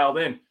got it dialed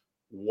in.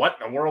 What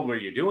in the world were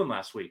you doing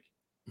last week?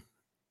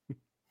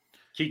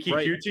 Kiki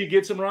QT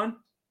get some run?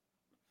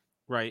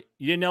 Right.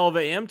 You didn't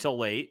elevate him till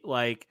late.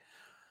 Like,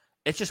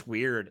 it's just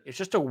weird. It's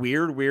just a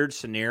weird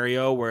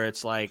scenario where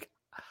it's like,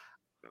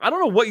 I don't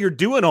know what you're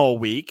doing all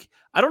week.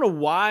 I don't know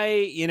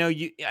why,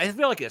 I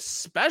feel like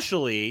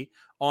especially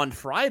on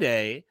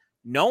Friday,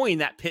 knowing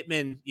that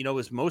Pittman,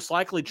 is most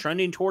likely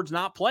trending towards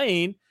not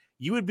playing,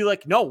 you would be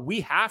like, no,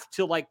 we have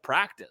to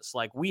practice.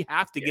 Like we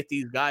have to get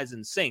these guys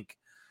in sync.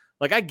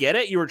 Like I get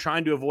it. You were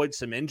trying to avoid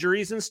some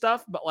injuries and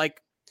stuff, but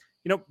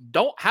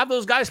don't have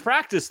those guys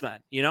practice then,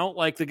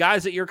 the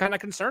guys that you're kind of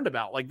concerned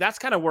about. Like that's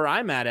kind of where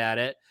I'm at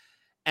it.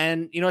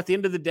 And, at the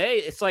end of the day,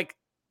 it's like,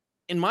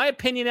 in my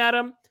opinion,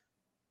 Adam,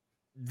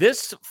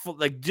 this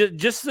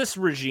just this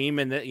regime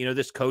and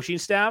this coaching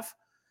staff,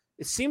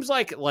 it seems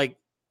like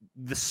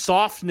the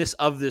softness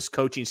of this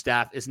coaching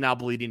staff is now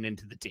bleeding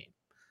into the team.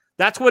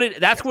 That's what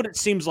it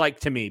seems like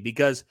to me,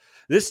 because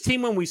this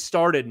team, when we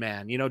started,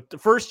 man, the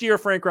first year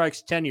of Frank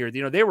Reich's tenure,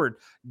 they were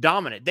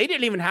dominant. They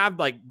didn't even have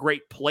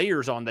great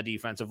players on the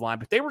defensive line,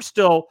 but they were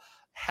still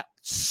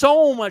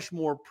so much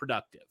more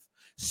productive,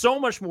 so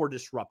much more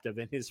disruptive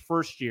in his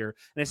first year.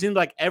 And it seems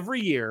like every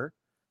year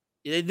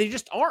they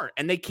just aren't,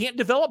 and they can't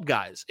develop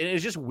guys. And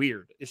it's just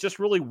weird. It's just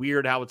really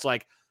weird how it's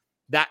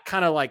that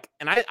kind of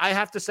and I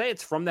have to say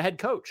it's from the head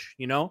coach,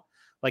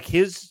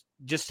 his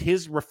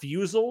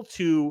refusal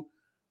to,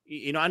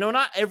 I know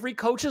not every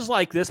coach is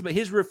like this, but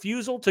his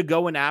refusal to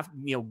go and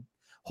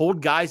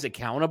hold guys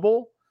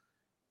accountable.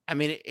 I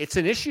mean, it's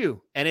an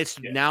issue, and it's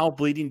now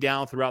bleeding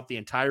down throughout the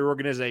entire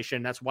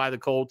organization. That's why the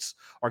Colts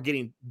are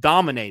getting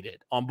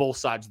dominated on both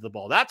sides of the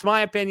ball. That's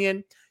my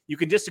opinion. You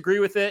can disagree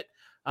with it.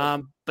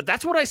 But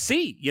that's what I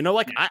see,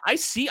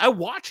 I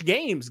watch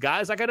games,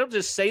 guys. I don't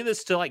just say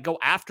this to go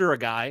after a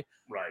guy.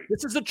 Right.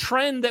 This is a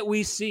trend that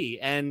we see,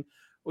 and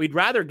we'd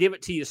rather give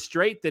it to you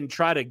straight than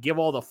try to give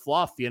all the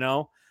fluff,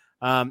 no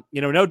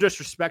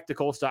disrespect to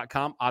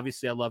Colts.com.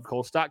 Obviously I love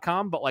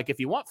Colts.com, but if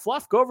you want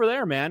fluff, go over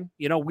there, man.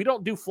 We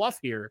don't do fluff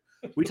here.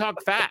 We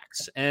talk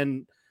facts,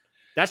 and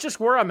that's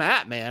just where I'm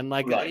at, man.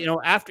 Right.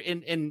 After,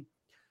 and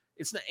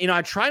it's,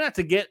 I try not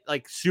to get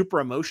super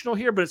emotional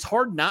here, but it's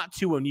hard not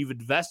to when you've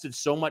invested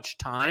so much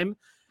time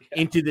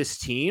into this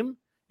team,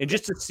 and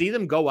just to see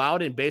them go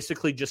out and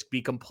basically just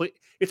be complete.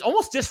 It's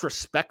almost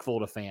disrespectful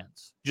to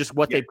fans, just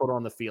what they put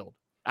on the field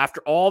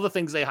after all the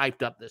things they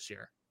hyped up this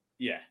year.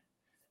 Yeah.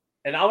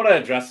 And I want to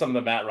address some of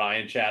the Matt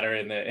Ryan chatter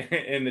in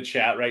the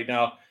chat right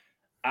now.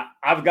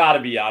 I've got to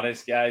be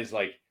honest, guys.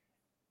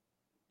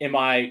 Am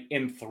I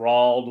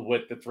enthralled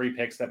with the 3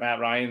 picks that Matt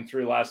Ryan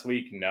threw last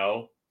week?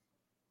 No.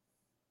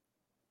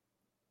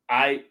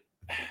 I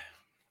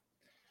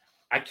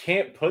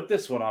can't put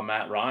this one on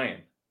Matt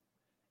Ryan.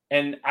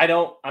 And I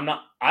don't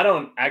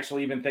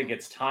actually even think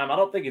it's time. I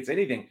don't think it's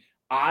anything.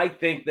 I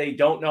think they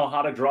don't know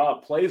how to draw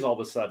up plays all of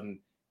a sudden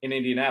in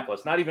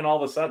Indianapolis. Not even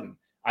all of a sudden.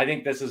 I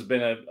think this has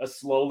been a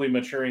slowly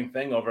maturing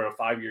thing over a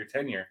 5-year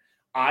tenure.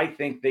 I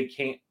think they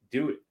can't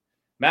do it.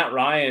 Matt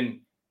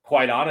Ryan,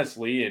 quite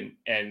honestly,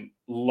 and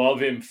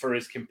love him for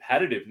his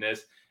competitiveness,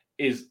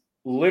 is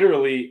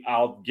literally,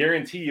 I'll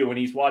guarantee you, when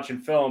he's watching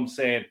film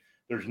saying,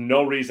 there's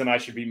no reason I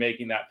should be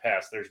making that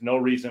pass. There's no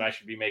reason I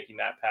should be making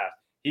that pass.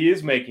 He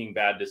is making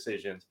bad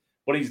decisions,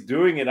 but he's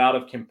doing it out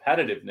of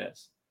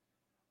competitiveness.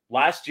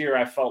 Last year,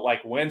 I felt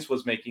like Wentz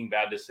was making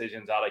bad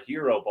decisions out of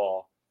hero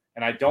ball.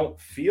 And I don't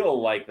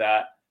feel like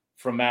that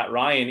from Matt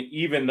Ryan,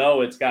 even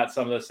though it's got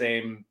some of the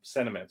same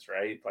sentiments,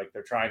 right?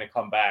 They're trying to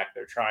come back.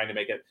 They're trying to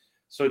make it.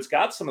 So it's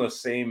got some of the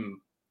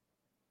same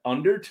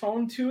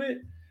undertone to it.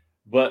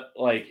 But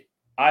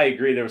I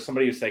agree. There was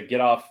somebody who said, get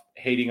off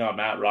hating on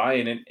Matt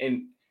Ryan.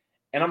 And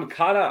I'm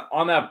kind of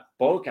on that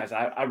boat, guys.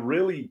 I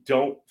really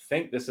don't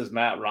think this is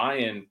Matt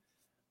Ryan.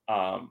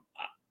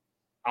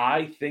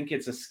 I think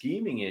it's a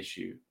scheming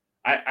issue.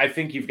 I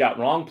think you've got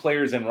wrong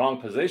players in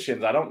wrong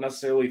positions. I don't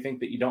necessarily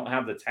think that you don't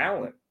have the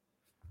talent.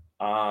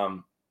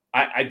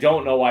 I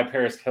don't know why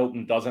Paris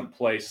Hilton doesn't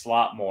play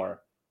slot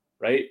more,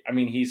 right? I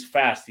mean, he's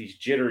fast, he's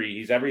jittery,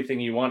 he's everything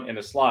you want in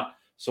a slot.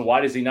 So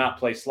why does he not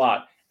play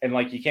slot? And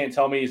you can't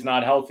tell me he's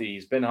not healthy.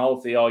 He's been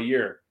healthy all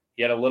year.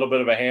 He had a little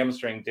bit of a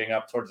hamstring ding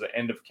up towards the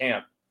end of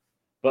camp.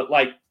 But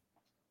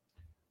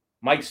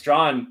Mike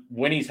Strawn,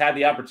 when he's had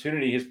the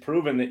opportunity, has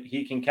proven that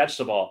he can catch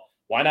the ball.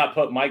 Why not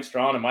put Mike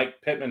Strawn and Mike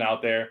Pittman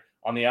out there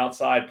on the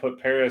outside, put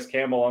Paris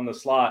Campbell on the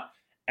slot,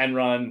 and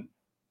run,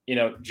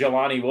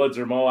 Jelani Woods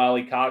or Mo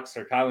Alley Cox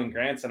or Kylan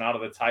Granson out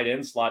of the tight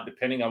end slot,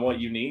 depending on what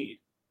you need?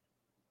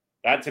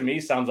 That to me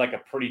sounds like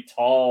a pretty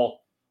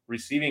tall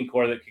receiving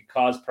core that could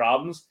cause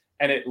problems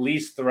and at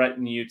least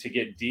threaten you to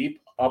get deep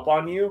up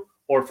on you,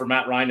 or for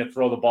Matt Ryan to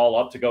throw the ball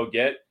up to go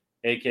get,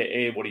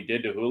 AKA what he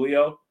did to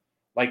Julio.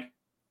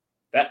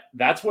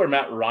 That's where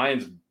Matt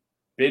Ryan's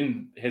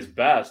been his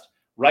best.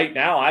 Right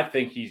now, I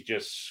think he's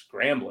just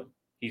scrambling.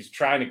 He's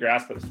trying to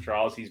grasp at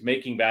straws. He's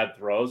making bad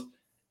throws.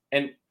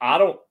 And I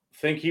don't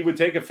think he would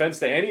take offense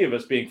to any of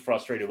us being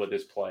frustrated with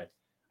this play.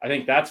 I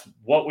think that's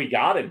what we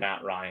got in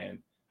Matt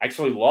Ryan. I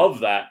actually love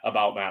that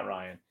about Matt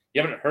Ryan.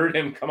 You haven't heard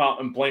him come out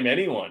and blame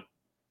anyone,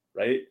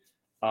 right?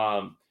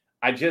 I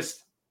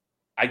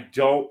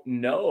don't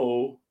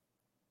know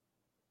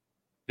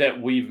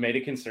that we've made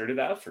a concerted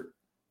effort.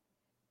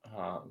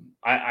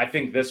 I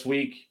think this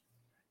week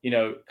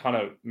kind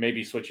of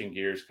maybe switching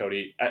gears,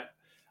 Cody.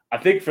 I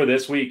think for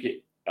this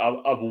week,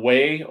 a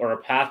way or a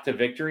path to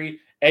victory,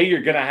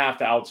 you're going to have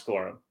to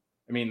outscore them.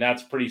 I mean,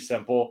 that's pretty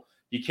simple.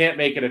 You can't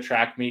make it a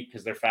track meet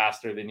because they're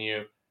faster than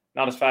you.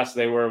 Not as fast as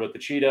they were with the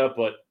Cheetah,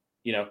 but,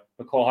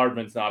 McCole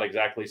Hardman's not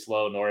exactly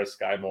slow, nor is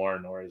Sky Moore,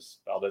 nor is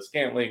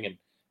Valdez-Scantling, and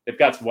they've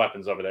got some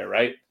weapons over there,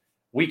 right?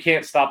 We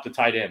can't stop the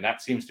tight end.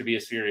 That seems to be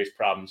a serious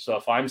problem. So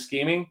if I'm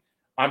scheming,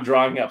 I'm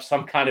drawing up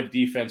some kind of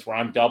defense where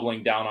I'm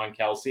doubling down on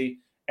Kelce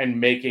and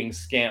making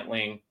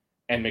Scantling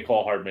and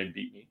McCole Hardman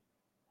beat me.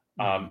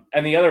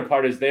 And the other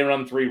part is they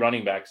run 3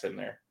 running backs in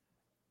there.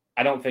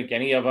 I don't think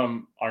any of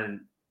them are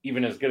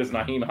even as good as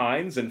Nyheim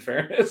Hines, in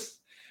fairness.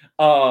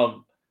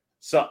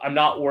 So I'm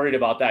not worried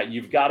about that.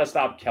 You've got to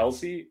stop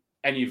Kelce,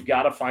 and you've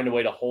got to find a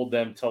way to hold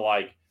them to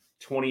like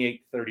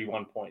 28,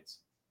 31 points.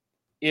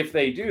 If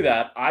they do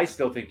that, I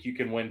still think you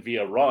can win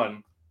via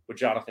run with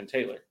Jonathan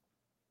Taylor.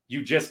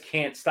 You just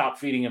can't stop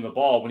feeding him the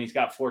ball when he's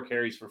got 4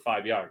 carries for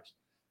 5 yards.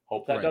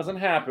 Hope that doesn't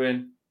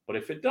happen. But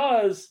if it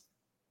does,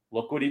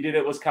 look what he did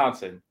at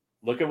Wisconsin.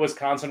 Look at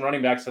Wisconsin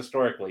running backs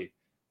historically.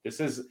 This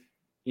is,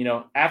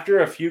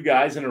 after a few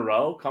guys in a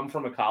row come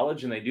from a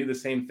college and they do the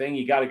same thing,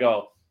 you got to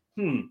go,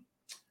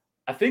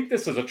 I think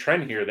this is a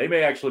trend here. They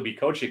may actually be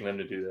coaching them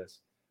to do this.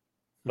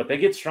 But they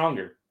get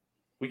stronger.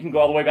 We can go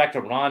all the way back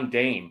to Ron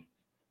Dane.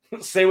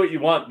 Say what you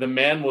want. The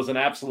man was an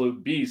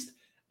absolute beast,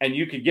 and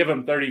you could give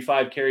him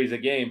 35 carries a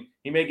game.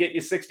 He may get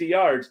you 60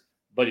 yards,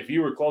 but if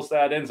you were close to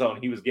that end zone,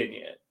 he was getting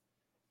you it.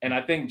 And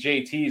I think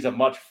JT is a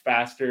much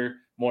faster,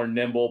 more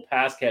nimble,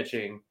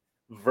 pass-catching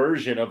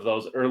version of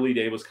those early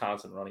day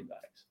Wisconsin running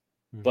backs.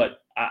 Mm-hmm.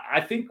 But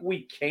I think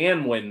we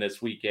can win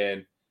this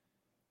weekend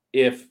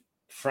if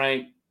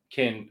Frank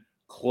can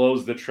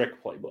close the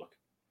trick playbook.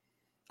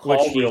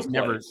 Which he's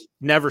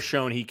never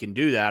shown he can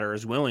do that or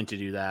is willing to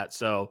do that.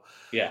 So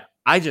yeah,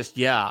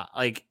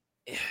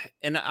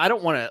 and I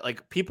don't want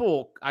to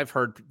people. I've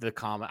heard the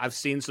comment. I've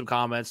seen some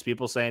comments.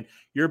 People saying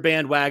you're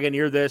bandwagon,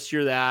 you're this,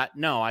 you're that.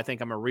 No, I think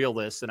I'm a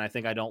realist, and I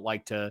think I don't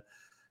like to,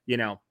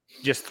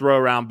 just throw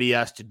around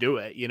BS to do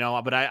it.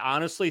 But I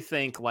honestly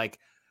think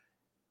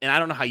and I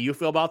don't know how you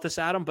feel about this,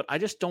 Adam, but I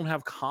just don't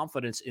have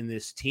confidence in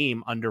this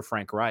team under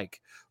Frank Reich.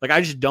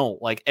 I just don't.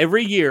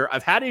 Every year,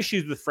 I've had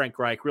issues with Frank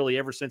Reich really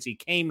ever since he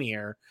came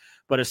here,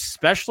 but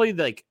especially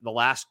the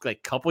last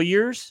couple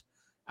years,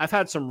 I've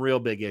had some real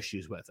big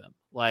issues with him.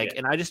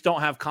 And I just don't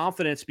have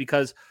confidence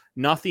because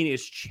nothing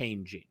is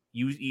changing.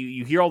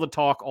 You hear all the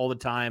talk all the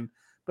time,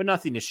 but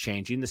nothing is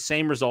changing. The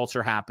same results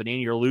are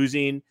happening. You're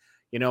losing,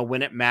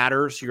 when it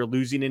matters. You're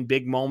losing in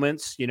big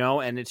moments,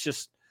 and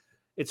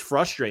it's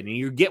frustrating.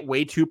 You get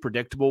way too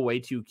predictable, way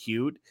too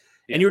cute.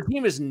 Yeah. And your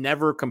team is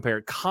never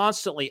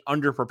constantly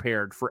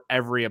underprepared for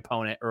every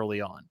opponent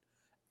early on.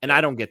 And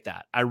I don't get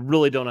that. I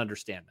really don't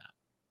understand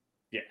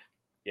that.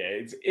 Yeah.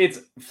 It's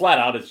flat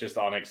out. It's just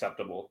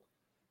unacceptable.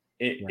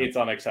 It's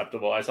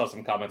unacceptable. I saw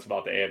some comments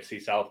about the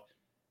AFC South.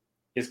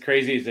 As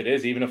crazy as it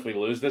is, even if we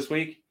lose this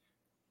week,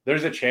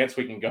 there's a chance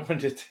we can go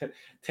into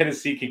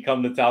Tennessee can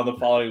come to town the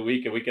following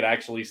week and we could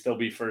actually still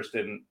be first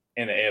in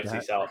the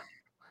AFC South.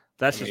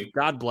 That's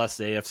God bless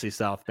the AFC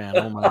South, man.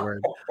 Oh my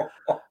word.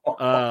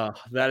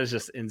 That is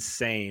just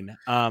insane.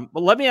 But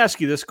let me ask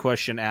you this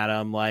question,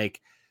 Adam.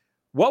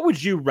 What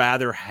would you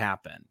rather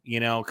happen?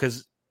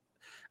 Because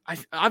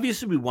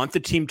obviously we want the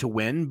team to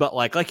win, but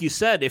like you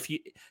said, if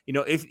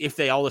if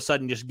they all of a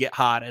sudden just get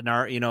hot and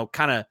are,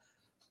 kind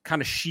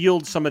of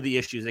shield some of the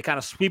issues, they kind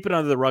of sweep it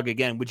under the rug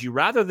again. Would you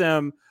rather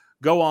them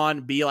go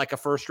on, be like a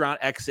first round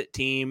exit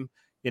team,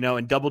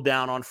 and double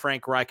down on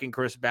Frank Reich and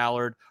Chris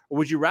Ballard? Or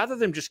would you rather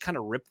them just kind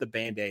of rip the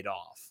Band-Aid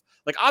off?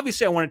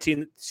 Obviously I want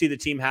to see the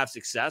team have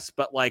success,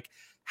 but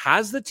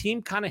has the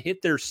team kind of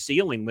hit their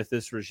ceiling with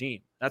this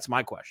regime? That's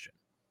my question.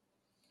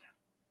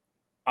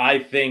 I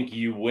think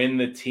you win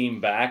the team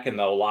back and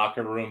the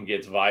locker room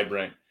gets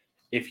vibrant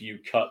if you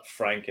cut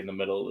Frank in the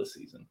middle of the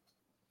season.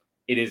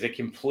 It is a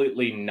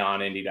completely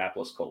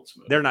non-Indianapolis Colts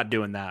move. They're not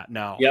doing that,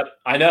 no. Yep,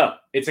 I know.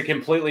 It's a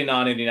completely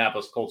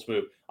non-Indianapolis Colts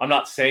move. I'm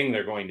not saying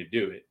they're going to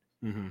do it.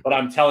 Mm-hmm. But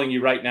I'm telling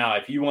you right now,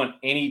 if you want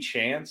any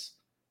chance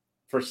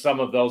for some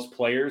of those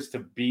players to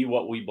be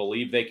what we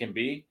believe they can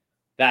be,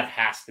 that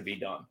has to be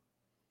done.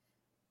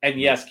 And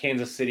yes,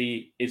 Kansas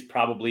City is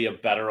probably a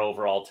better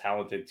overall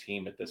talented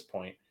team at this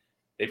point.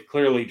 They've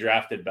clearly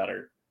drafted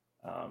better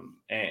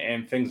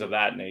and things of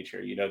that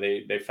nature.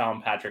 They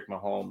found Patrick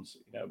Mahomes,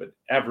 but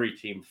every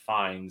team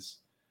finds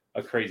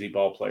a crazy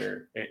ball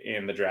player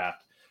in the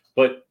draft.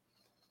 But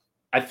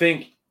I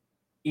think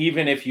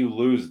even if you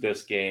lose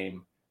this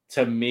game,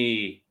 to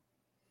me,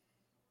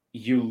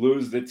 you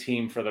lose the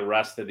team for the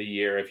rest of the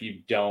year if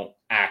you don't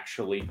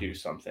actually do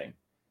something.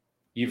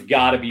 You've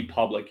got to be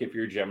public if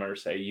you're Jim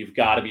Irsay. You've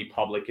got to be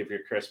public if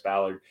you're Chris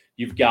Ballard.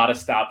 You've got to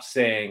stop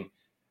saying,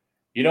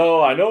 I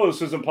know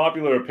this isn't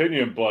popular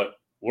opinion, but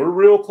we're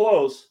real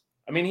close.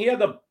 I mean, he had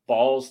the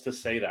balls to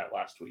say that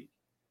last week.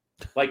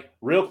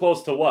 Real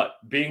close to what?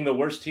 Being the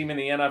worst team in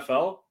the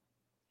NFL?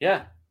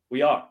 Yeah,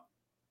 we are.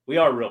 We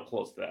are real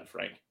close to that,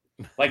 Frank.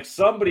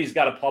 Somebody's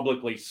got to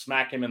publicly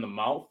smack him in the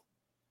mouth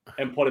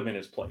and put him in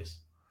his place.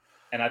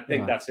 And I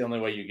think that's the only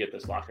way you get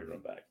this locker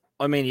room back.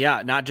 I mean,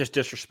 yeah, not just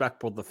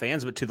disrespectful to the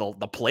fans, but to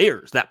the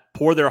players that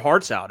pour their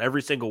hearts out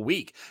every single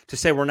week to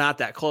say we're not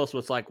that close.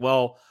 It's like,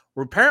 well,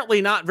 we're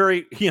apparently not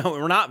very,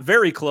 we're not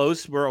very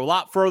close. We're a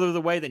lot further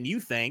away than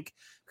you think,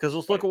 because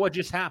let's look at what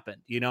just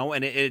happened,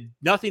 and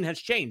nothing has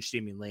changed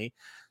seemingly.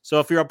 So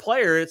if you're a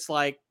player, it's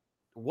like,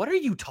 what are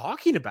you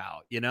talking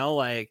about?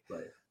 Right.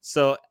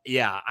 So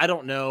yeah, I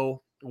don't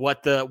know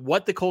what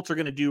the Colts are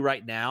going to do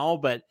right now,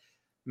 but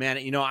man,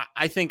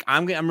 I think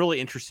I'm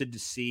really interested to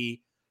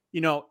see,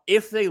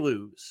 if they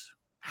lose,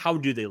 how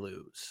do they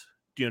lose?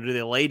 Do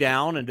they lay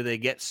down and do they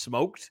get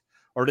smoked,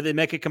 or do they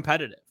make it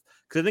competitive?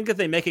 Because I think if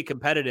they make it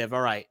competitive,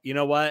 all right, you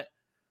know what?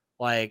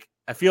 Like,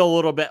 I feel a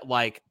little bit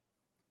like,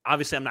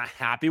 obviously I'm not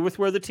happy with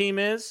where the team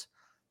is,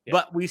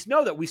 but we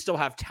know that we still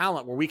have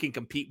talent where we can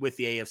compete with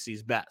the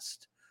AFC's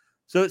best.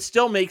 So it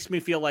still makes me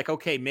feel like,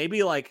 okay,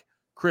 maybe like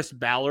Chris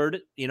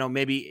Ballard,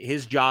 maybe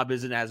his job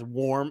isn't as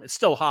warm. It's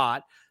still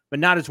hot, but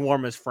not as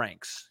warm as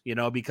Frank's,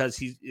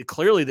 because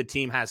clearly the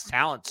team has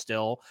talent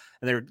still.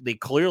 And they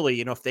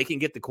clearly, if they can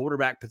get the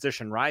quarterback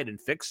position right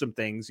and fix some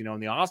things, in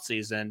the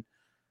offseason,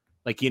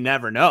 like, you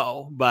never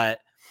know. But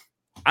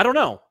I don't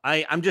know.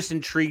 I'm just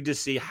intrigued to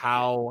see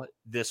how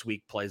this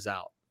week plays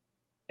out.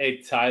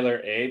 Hey,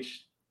 Tyler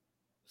H.,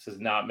 this is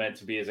not meant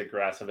to be as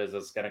aggressive as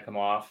it's going to come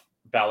off.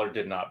 Ballard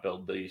did not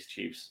build these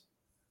Chiefs.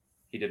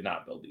 He did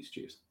not build these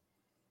Chiefs.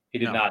 He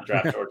did not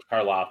draft George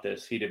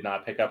Karlaftis. He did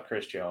not pick up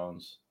Chris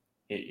Jones.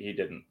 He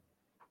didn't.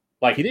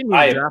 Like, he didn't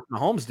even draft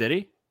Mahomes, did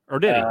he? Or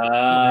did he?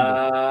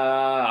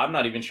 I'm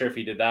not even sure if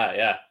he did that.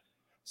 Yeah.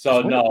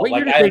 So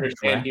I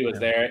understand he was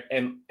there.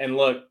 And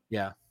look,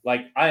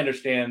 like, I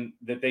understand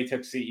that they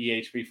took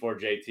CEH before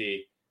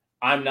JT.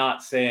 I'm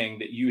not saying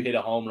that you hit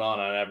a home run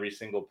on every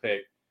single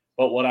pick,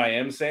 but what I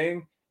am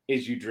saying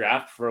is you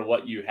draft for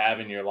what you have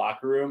in your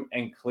locker room.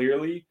 And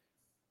clearly,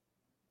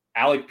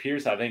 Alec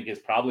Pierce, I think, is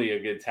probably a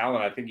good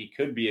talent. I think he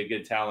could be a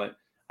good talent.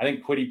 I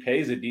think Kwity Paye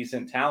is a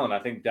decent talent. I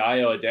think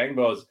Dayo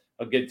Adangbo is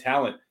a good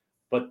talent.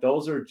 But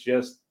those are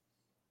just,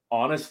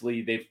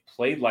 honestly, they've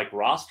played like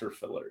roster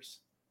fillers.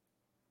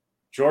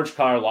 George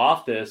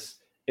Karlaftis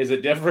is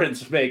a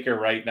difference maker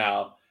right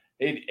now.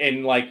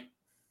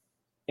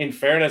 In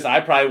fairness, I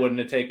probably wouldn't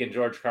have taken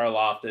George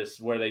Karlaftis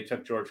where they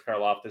took George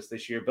Karlaftis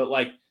this year. But,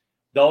 like,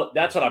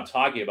 that's what I'm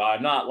talking about.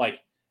 I'm not, like,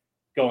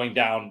 going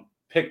down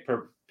pick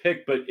per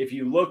pick. But if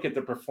you look at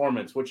the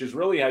performance, which is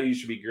really how you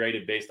should be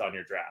graded based on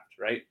your draft,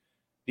 right?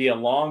 The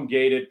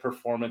elongated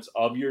performance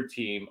of your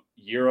team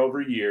year over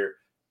year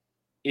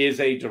is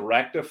a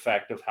direct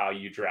effect of how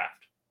you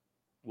draft,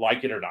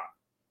 like it or not.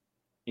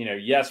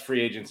 Yes,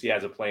 free agency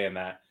has a play in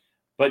that.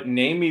 But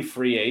name me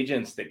free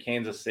agents that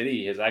Kansas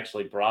City has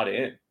actually brought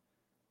in.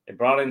 They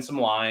brought in some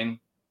line.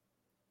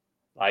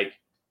 Like,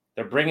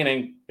 they brought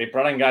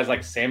in guys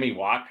like Sammy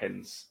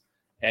Watkins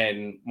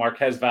and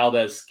Marquez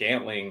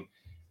Valdez-Scantling,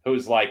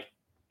 who's like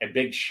a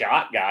big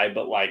shot guy,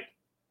 but like,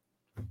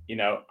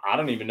 I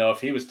don't even know if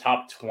he was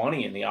top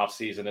 20 in the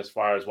offseason as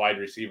far as wide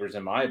receivers,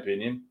 in my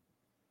opinion.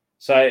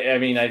 So,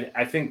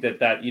 I think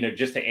that,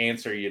 just to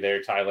answer you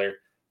there, Tyler,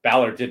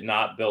 Ballard did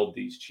not build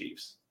these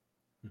Chiefs.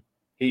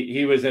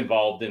 He was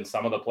involved in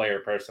some of the player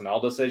personnel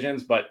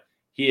decisions, but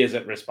he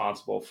isn't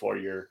responsible for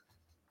your,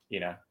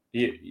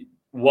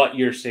 what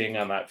you're seeing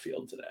on that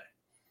field today.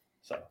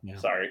 So,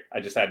 Sorry, I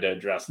just had to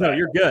address that. No,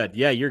 you're good.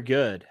 Yeah, you're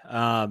good.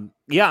 I'm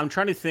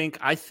trying to think.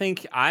 I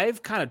think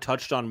I've kind of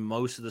touched on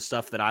most of the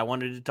stuff that I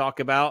wanted to talk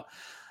about.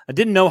 I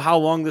didn't know how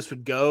long this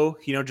would go,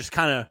 just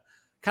kind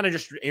of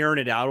just airing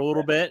it out a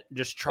little bit,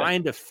 just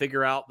trying to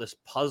figure out this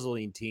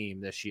puzzling team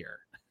this year.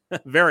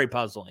 Very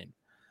puzzling.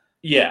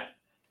 Yeah.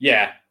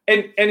 Yeah.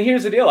 And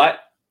here's the deal.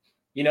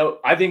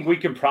 I think we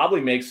could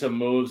probably make some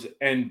moves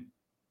and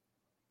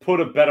put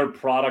a better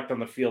product on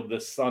the field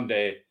this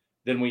Sunday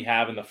than we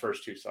have in the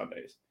first two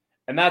Sundays.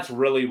 And that's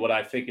really what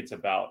I think it's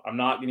about. I'm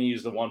not going to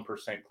use the 1%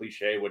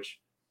 cliche, which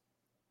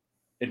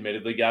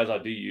admittedly, guys, I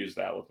do use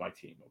that with my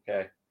team.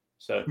 Okay.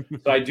 So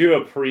I do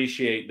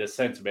appreciate the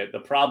sentiment. The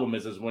problem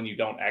is when you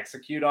don't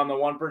execute on the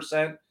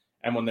 1%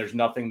 and when there's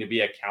nothing to be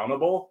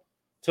accountable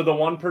to the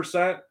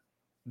 1%,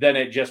 then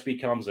it just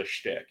becomes a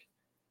shtick.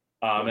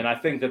 And I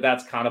think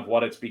that's kind of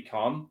what it's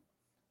become.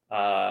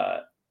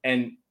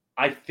 And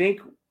I think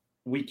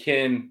we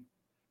can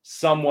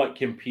somewhat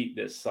compete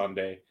this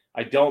Sunday.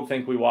 I don't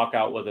think we walk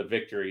out with a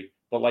victory,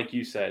 but like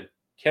you said,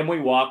 can we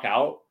walk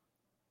out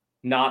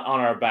not on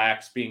our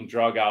backs being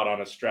drug out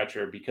on a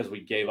stretcher because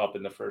we gave up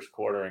in the first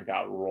quarter and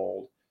got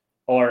rolled?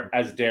 Or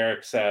as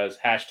Derek says,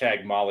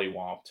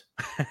 #mollywomped.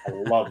 I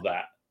love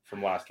that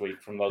from last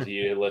week, from those of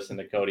you who listen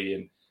to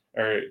Cody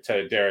or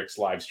to Derek's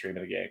live stream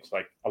of the games.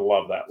 Like, I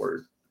love that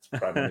word. It's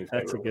probably my favorite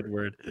That's a good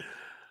word.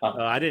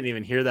 I didn't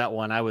even hear that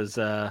one. I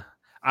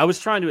was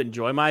trying to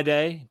enjoy my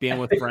day being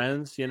with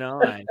friends.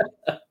 I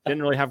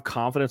didn't really have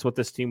confidence what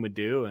this team would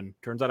do. And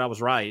turns out I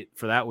was right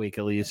for that week,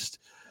 at least.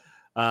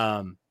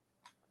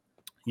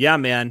 Yeah,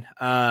 man.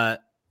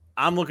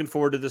 I'm looking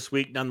forward to this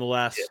week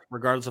nonetheless,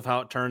 regardless of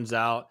how it turns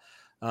out.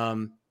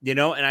 And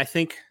I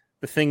think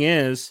the thing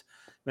is,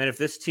 man, if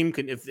this team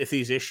can, if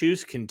these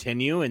issues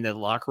continue and the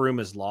locker room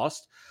is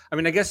lost, I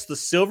mean, I guess the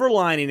silver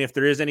lining, if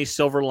there is any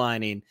silver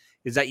lining,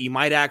 is that you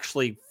might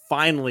actually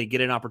finally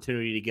get an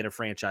opportunity to get a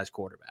franchise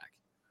quarterback,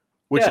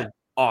 which is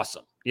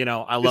awesome. You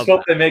know, I love.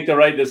 Hope they make the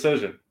right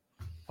decision.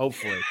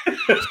 Hopefully,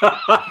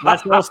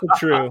 that's also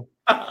true.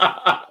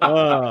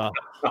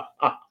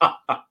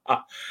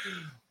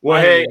 Well,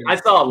 hey, I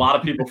saw a lot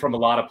of people from a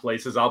lot of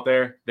places out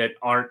there that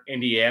aren't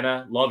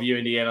Indiana. Love you,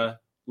 Indiana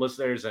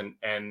listeners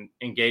and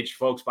engaged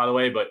folks, by the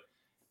way. But,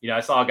 you know,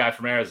 I saw a guy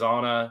from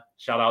Arizona.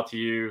 Shout out to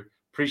you.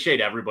 Appreciate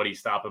everybody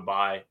stopping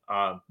by.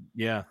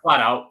 Yeah.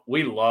 Flat out,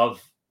 we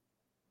love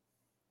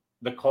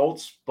the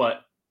Colts,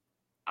 but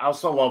I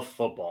also love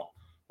football.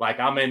 Like,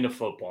 I'm into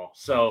football.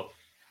 So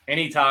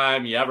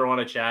anytime you ever want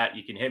to chat,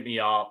 you can hit me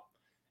up.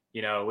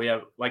 You know, we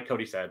have, like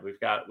Cody said, we've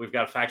got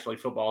a Factually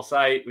Football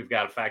site. We've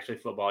got a Factually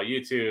Football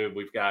YouTube.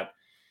 We've got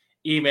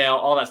email,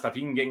 all that stuff.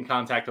 You can get in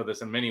contact with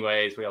us in many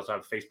ways. We also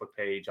have a Facebook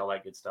page, all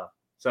that good stuff.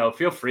 So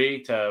feel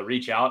free to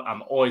reach out.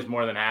 I'm always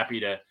more than happy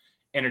to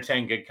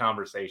entertain good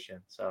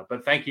conversation. So,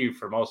 but thank you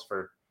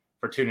for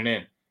tuning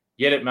in.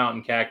 Get it,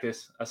 Mountain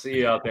Cactus. I see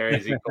you out there,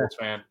 AZ Colts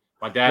fan.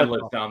 My dad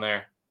lives down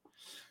there.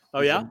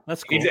 Oh yeah,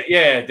 that's cool.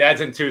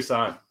 Dad's in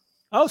Tucson.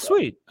 Oh,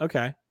 sweet.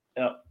 Okay.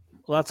 Yep.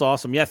 Well, that's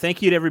awesome. Yeah,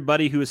 thank you to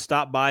everybody who has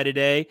stopped by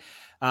today.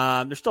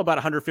 There's still about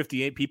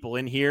 158 people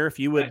in here. If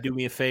you would do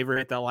me a favor,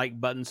 hit that like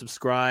button,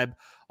 subscribe.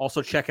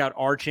 Also, check out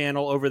our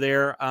channel over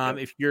there.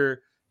 If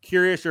you're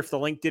curious or if the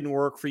link didn't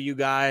work for you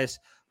guys,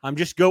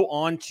 just go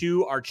on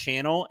to our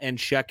channel and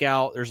check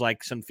out. There's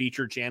like some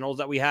featured channels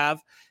that we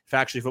have.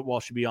 Factually Football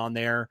should be on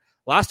there.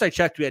 Last I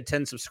checked, we had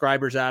 10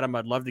 subscribers, Adam.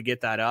 I'd love to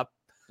get that up.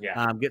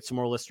 Yeah. Get some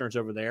more listeners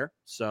over there.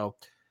 So,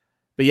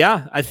 but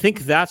yeah, I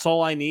think that's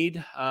all I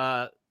need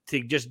to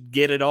just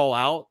get it all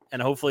out.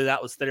 And hopefully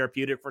that was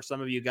therapeutic for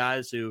some of you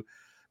guys who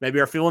maybe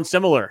are feeling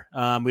similar.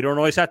 We don't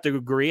always have to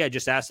agree. I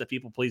just ask that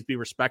people please be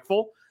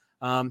respectful.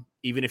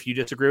 Even if you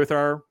disagree with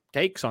our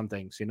takes on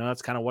things, you know,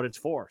 that's kind of what it's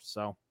for.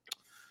 So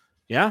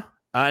yeah.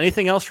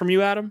 Anything else from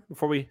you, Adam,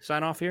 before we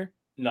sign off here?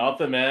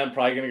 Nothing, man.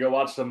 Probably going to go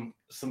watch some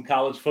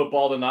college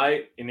football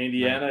tonight in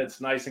Indiana. Right.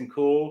 It's nice and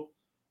cool.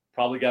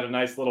 Probably got a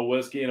nice little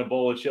whiskey and a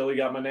bowl of chili,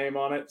 got my name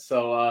on it.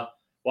 So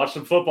watch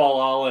some football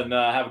all and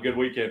have a good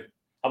weekend.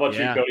 How about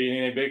you, Cody?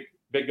 Anything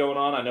big going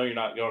on? I know you're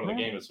not going to the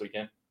game this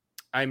weekend.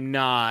 I'm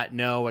not.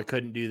 No, I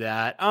couldn't do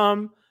that.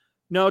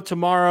 No,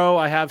 tomorrow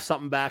I have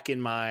something back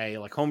in my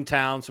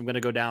hometown, so I'm going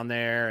to go down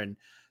there, and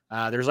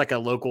there's a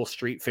local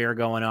street fair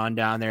going on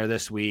down there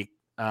this week.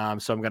 So I'm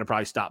going to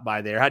probably stop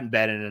by there. I hadn't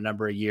been in a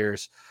number of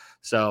years,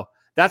 so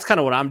that's kind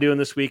of what I'm doing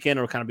this weekend.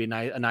 It'll kind of be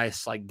a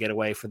nice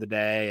getaway for the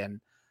day,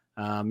 and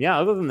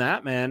other than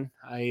that, man,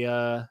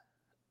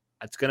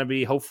 it's going to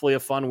be hopefully a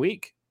fun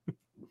week.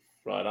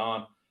 Right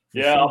on.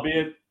 Yeah, I'll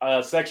be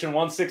at section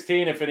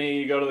 116 if any of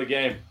you go to the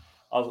game.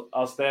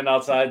 I'll stand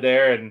outside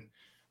there, and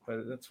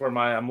that's where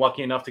I'm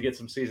lucky enough to get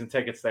some season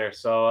tickets there.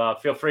 So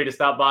feel free to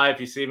stop by if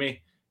you see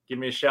me. Give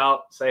me a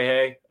shout, say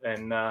hey,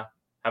 and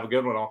have a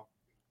good one all.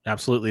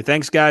 Absolutely.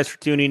 Thanks, guys, for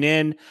tuning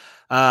in.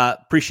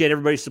 Appreciate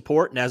everybody's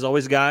support. And as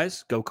always,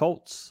 guys, go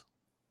Colts.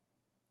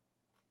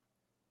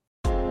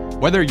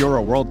 Whether you're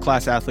a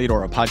world-class athlete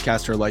or a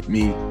podcaster like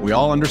me, we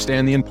all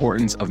understand the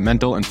importance of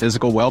mental and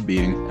physical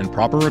well-being and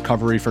proper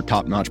recovery for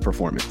top-notch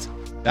performance.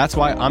 That's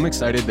why I'm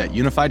excited that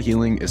Unified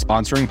Healing is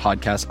sponsoring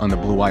podcasts on the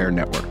Blue Wire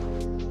Network.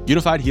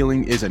 Unified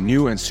Healing is a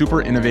new and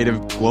super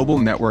innovative global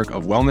network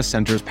of wellness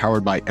centers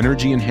powered by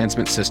Energy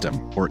Enhancement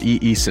System, or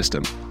EE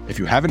System. If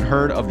you haven't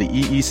heard of the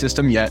EE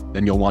System yet,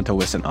 then you'll want to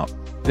listen up.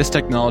 This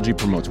technology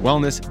promotes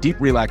wellness, deep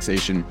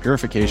relaxation,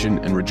 purification,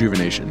 and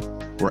rejuvenation.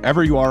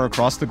 Wherever you are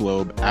across the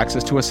globe,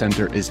 access to a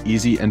center is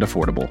easy and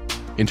affordable.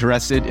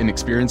 Interested in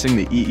experiencing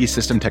the EE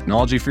System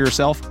technology for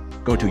yourself?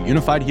 Go to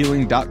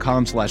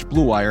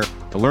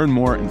unifiedhealing.com/bluewire to learn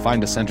more and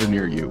find a center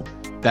near you.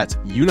 That's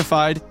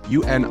unified,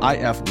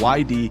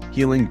 UNIFYD,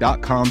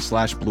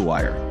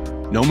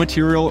 healing.com/bluewire. No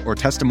material or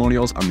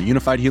testimonials on the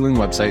Unified Healing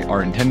website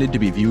are intended to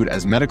be viewed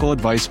as medical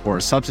advice or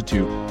a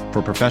substitute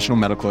for professional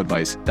medical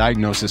advice,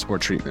 diagnosis, or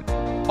treatment.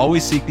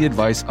 Always seek the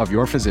advice of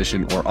your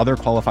physician or other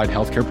qualified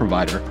healthcare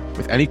provider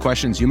with any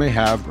questions you may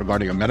have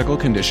regarding a medical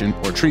condition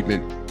or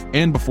treatment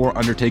and before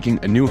undertaking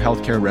a new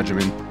healthcare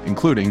regimen,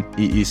 including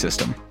EE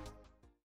System.